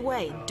get in his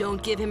way.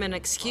 Don't give him an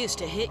excuse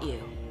to hit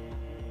you.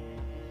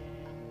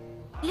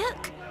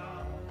 Look!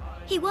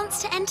 He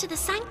wants to enter the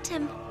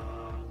sanctum.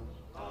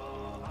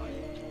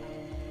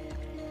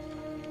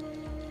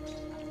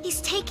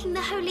 He's taking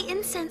the holy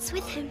incense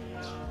with him.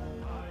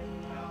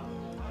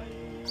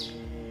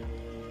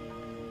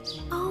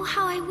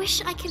 wish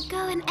I could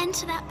go and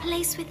enter that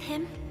place with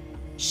him.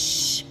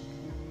 Shh!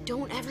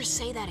 Don't ever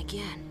say that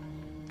again.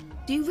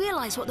 Do you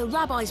realize what the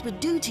rabbis would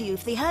do to you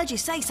if they heard you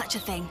say such a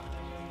thing?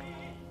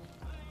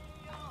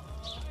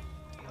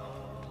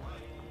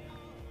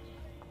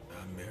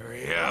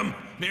 Maryam!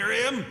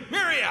 Maryam!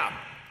 Maryam!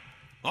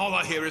 All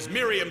I hear is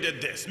Maryam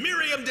did this,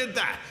 Maryam did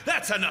that.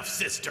 That's enough,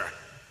 sister.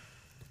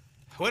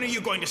 When are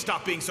you going to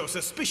stop being so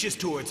suspicious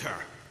towards her?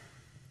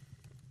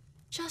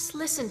 Just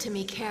listen to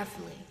me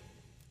carefully.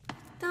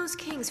 Those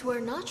kings who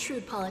are not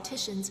shrewd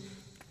politicians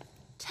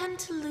tend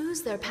to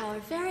lose their power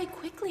very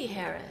quickly,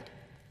 Herod.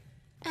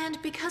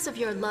 And because of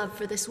your love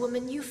for this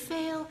woman, you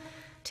fail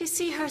to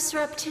see her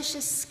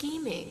surreptitious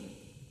scheming.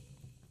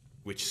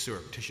 Which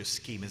surreptitious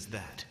scheme is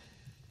that?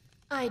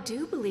 I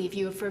do believe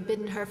you have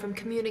forbidden her from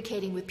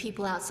communicating with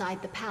people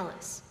outside the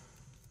palace.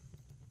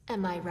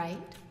 Am I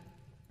right?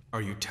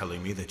 Are you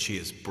telling me that she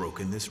has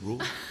broken this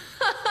rule?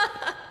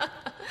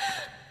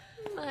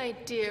 My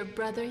dear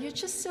brother, you're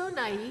just so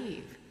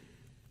naive.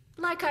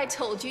 Like I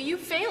told you, you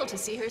failed to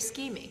see her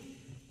scheming.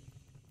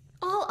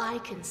 All I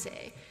can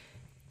say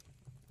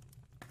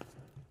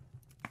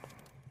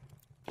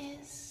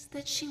is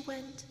that she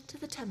went to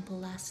the temple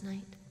last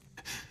night.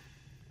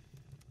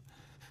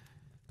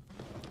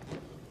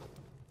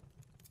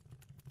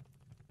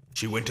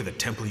 She went to the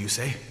temple, you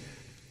say?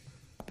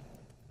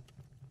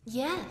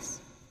 Yes.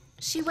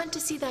 She went to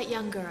see that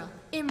young girl,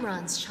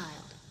 Imran's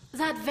child.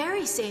 That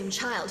very same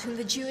child whom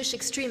the Jewish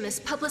extremists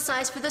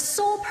publicized for the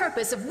sole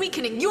purpose of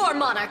weakening your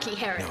monarchy,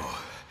 Herod.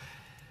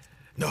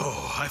 No,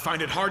 I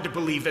find it hard to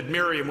believe that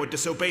Maryam would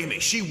disobey me.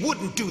 She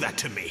wouldn't do that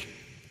to me.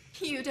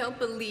 You don't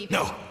believe it.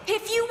 No.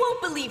 If you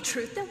won't believe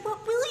truth, then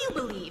what will you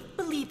believe?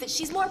 Believe that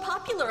she's more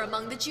popular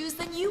among the Jews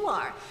than you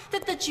are.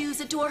 That the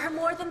Jews adore her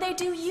more than they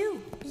do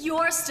you.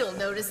 You're still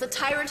known as the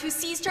tyrant who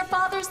seized her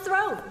father's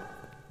throne.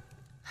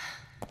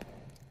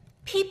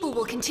 People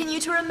will continue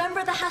to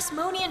remember the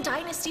Hasmonean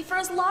dynasty for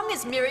as long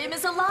as Maryam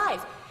is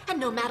alive. And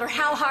no matter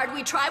how hard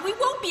we try, we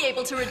won't be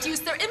able to reduce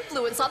their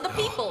influence on the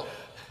people.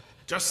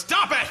 Just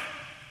stop it!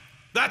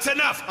 That's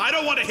enough! I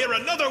don't want to hear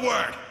another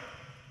word!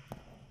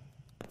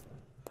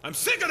 I'm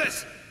sick of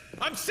this!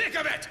 I'm sick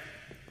of it!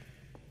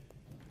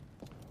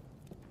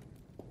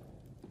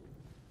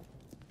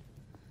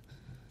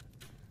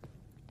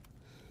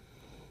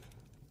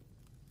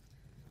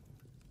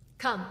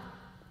 Come.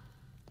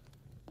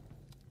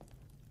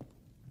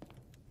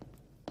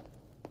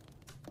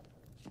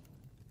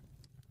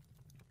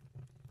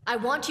 I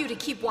want you to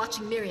keep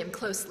watching Maryam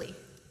closely.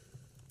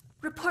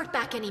 Report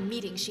back any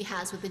meetings she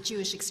has with the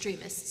Jewish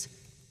extremists.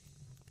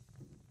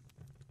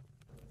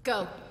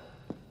 Go.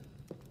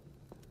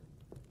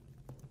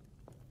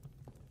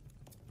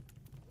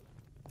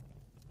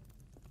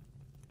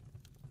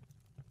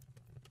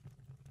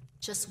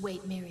 Just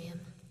wait, Maryam.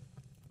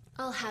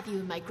 I'll have you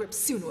in my grip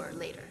sooner or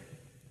later.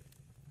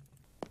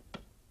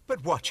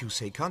 But what you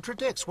say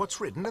contradicts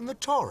what's written in the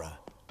Torah.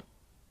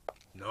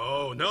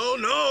 No, no,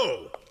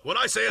 no! What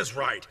I say is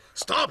right.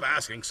 Stop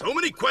asking so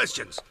many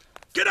questions.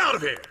 Get out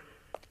of here!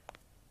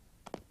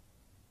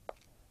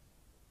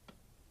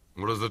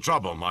 What is the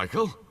trouble,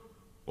 Michael?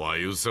 Why are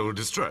you so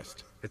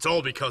distressed? It's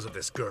all because of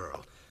this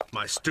girl.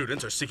 My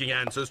students are seeking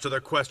answers to their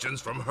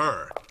questions from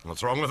her.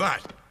 What's wrong with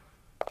that?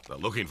 They're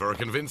looking for a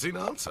convincing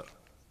answer.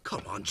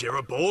 Come on,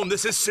 Jeroboam,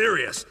 this is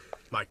serious.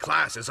 My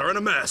classes are in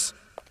a mess,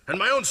 and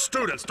my own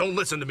students don't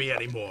listen to me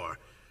anymore.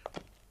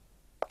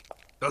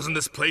 Doesn't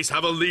this place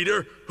have a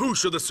leader? Who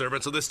should the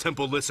servants of this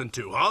temple listen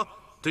to, huh?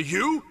 To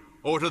you,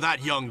 or to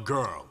that young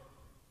girl?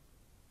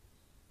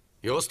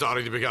 You're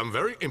starting to become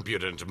very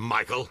impudent,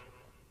 Michael.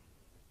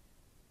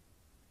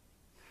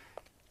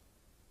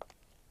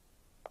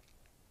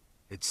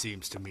 It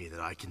seems to me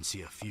that I can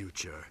see a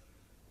future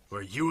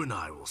where you and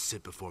I will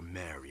sit before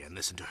Mary and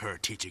listen to her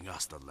teaching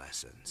us the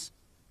lessons.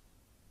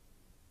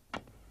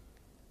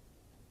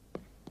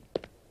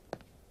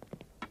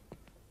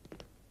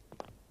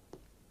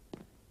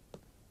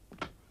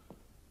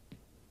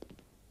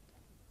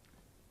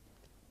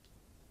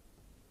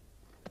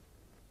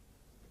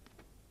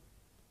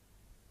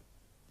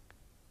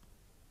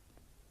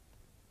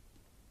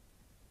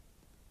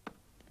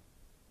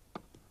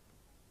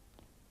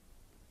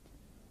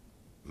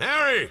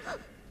 Mary!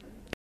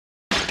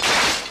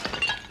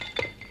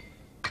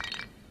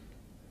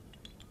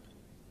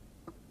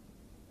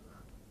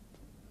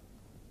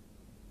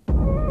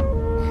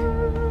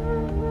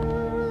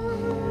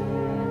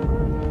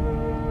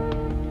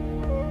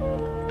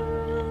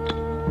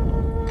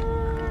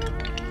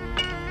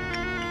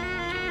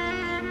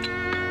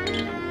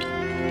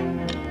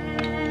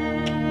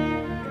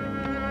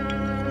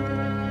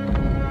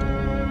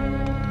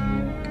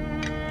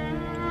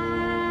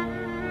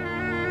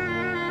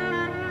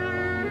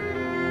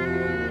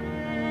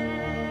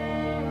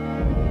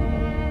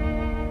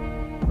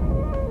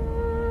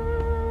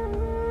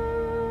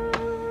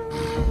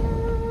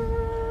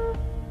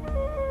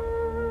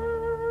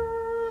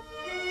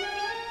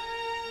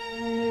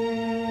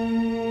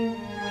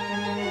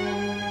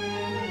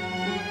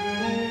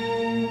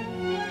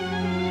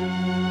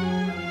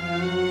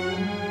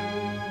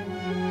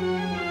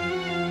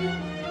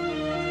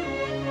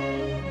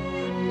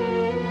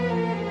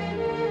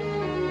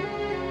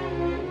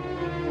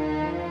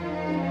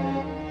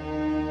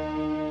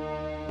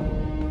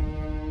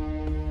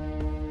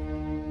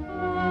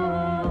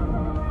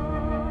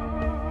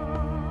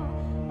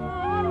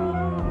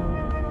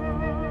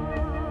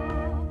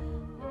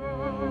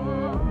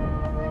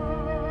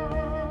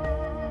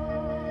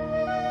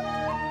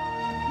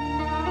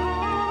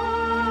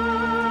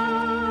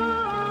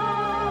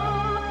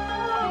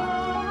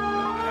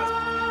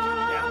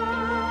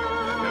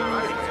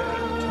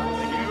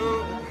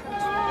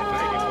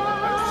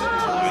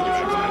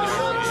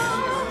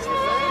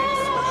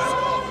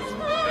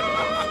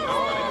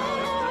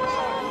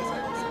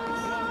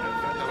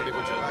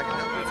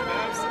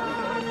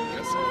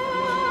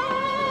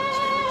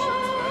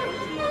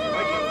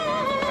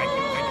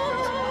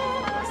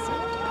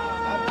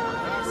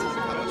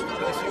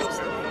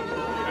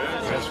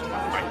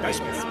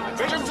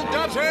 Pigeons and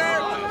doves here!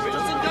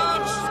 Pigeons and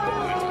doves!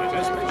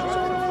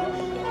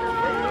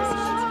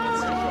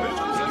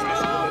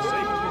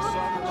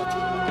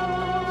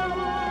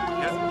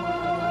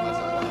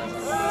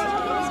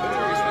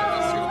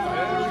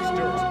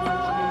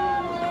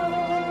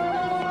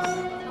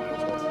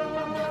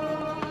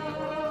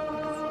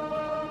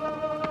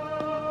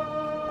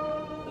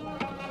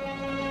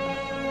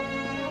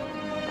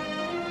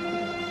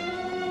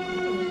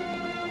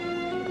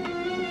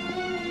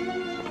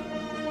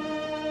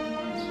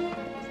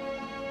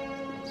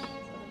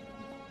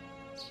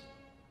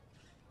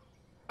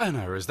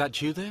 Anna, is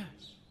that you there?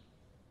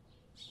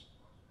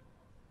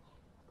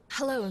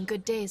 Hello and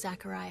good day,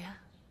 Zachariah.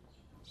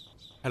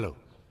 Hello.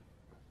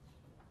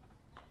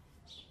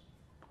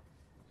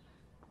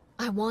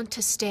 I want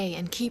to stay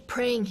and keep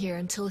praying here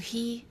until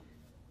he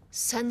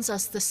sends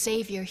us the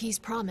savior he's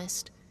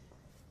promised.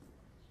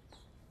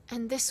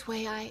 And this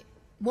way I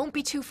won't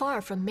be too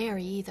far from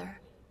Mary either.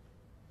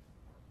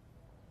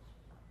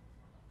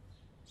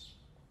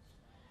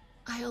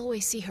 I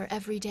always see her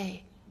every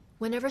day,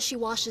 whenever she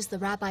washes the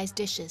rabbi's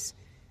dishes,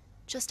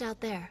 just out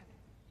there.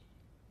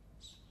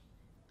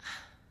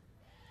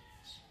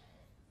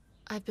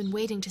 I've been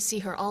waiting to see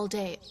her all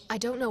day. I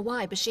don't know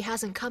why, but she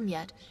hasn't come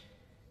yet.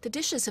 The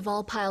dishes have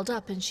all piled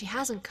up and she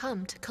hasn't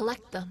come to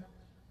collect them.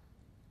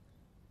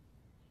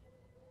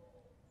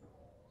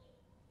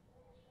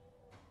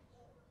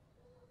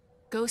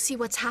 Go see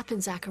what's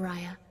happened,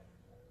 Zachariah.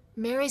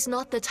 Mary's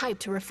not the type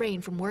to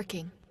refrain from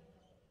working.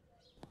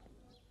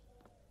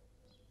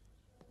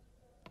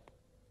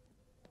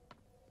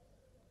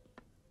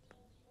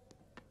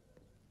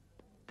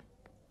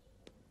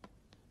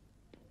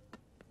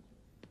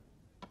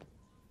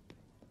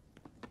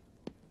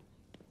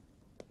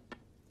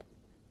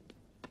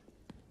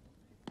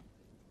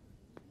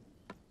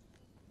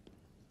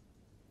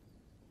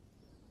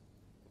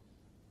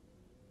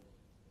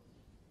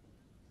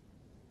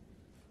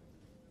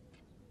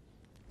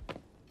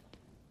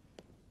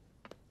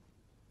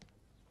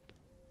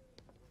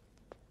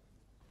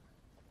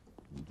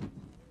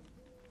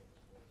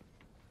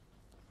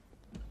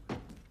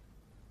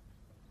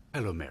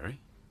 Hello, Mary.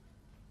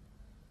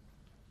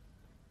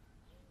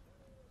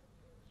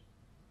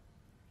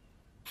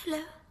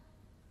 Hello.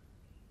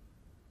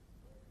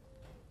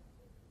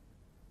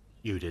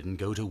 You didn't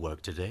go to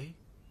work today?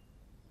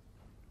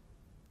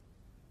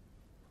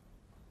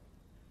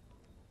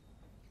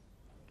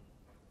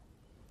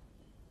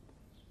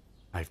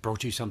 I've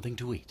brought you something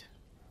to eat.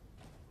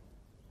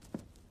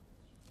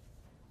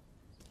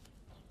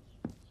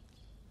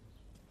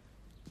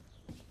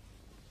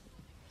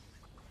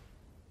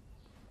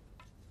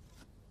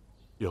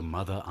 Your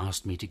mother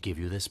asked me to give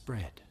you this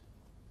bread.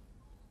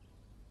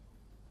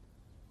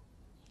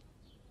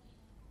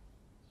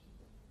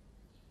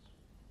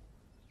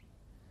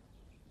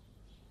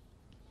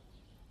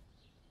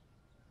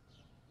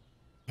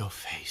 Your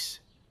face.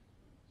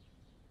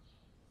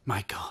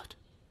 My God,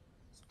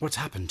 what's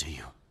happened to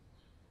you?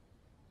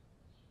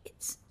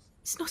 It's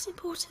not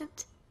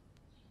important.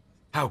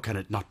 How can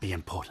it not be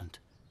important?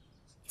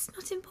 It's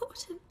not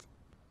important.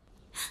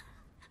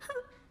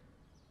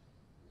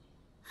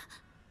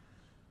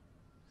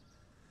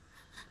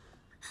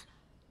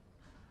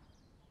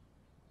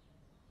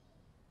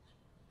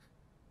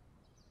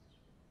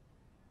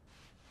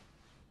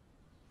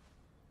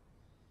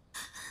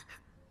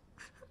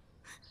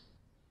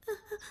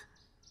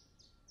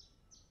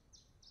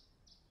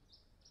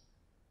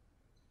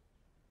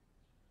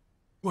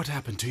 What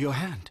happened to your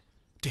hand,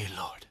 dear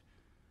Lord?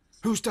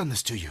 Who's done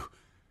this to you?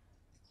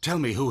 Tell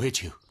me who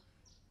hit you.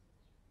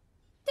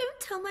 Don't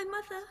tell my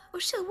mother,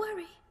 or she'll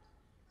worry.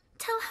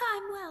 Tell her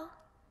I'm well.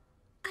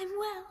 I'm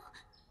well.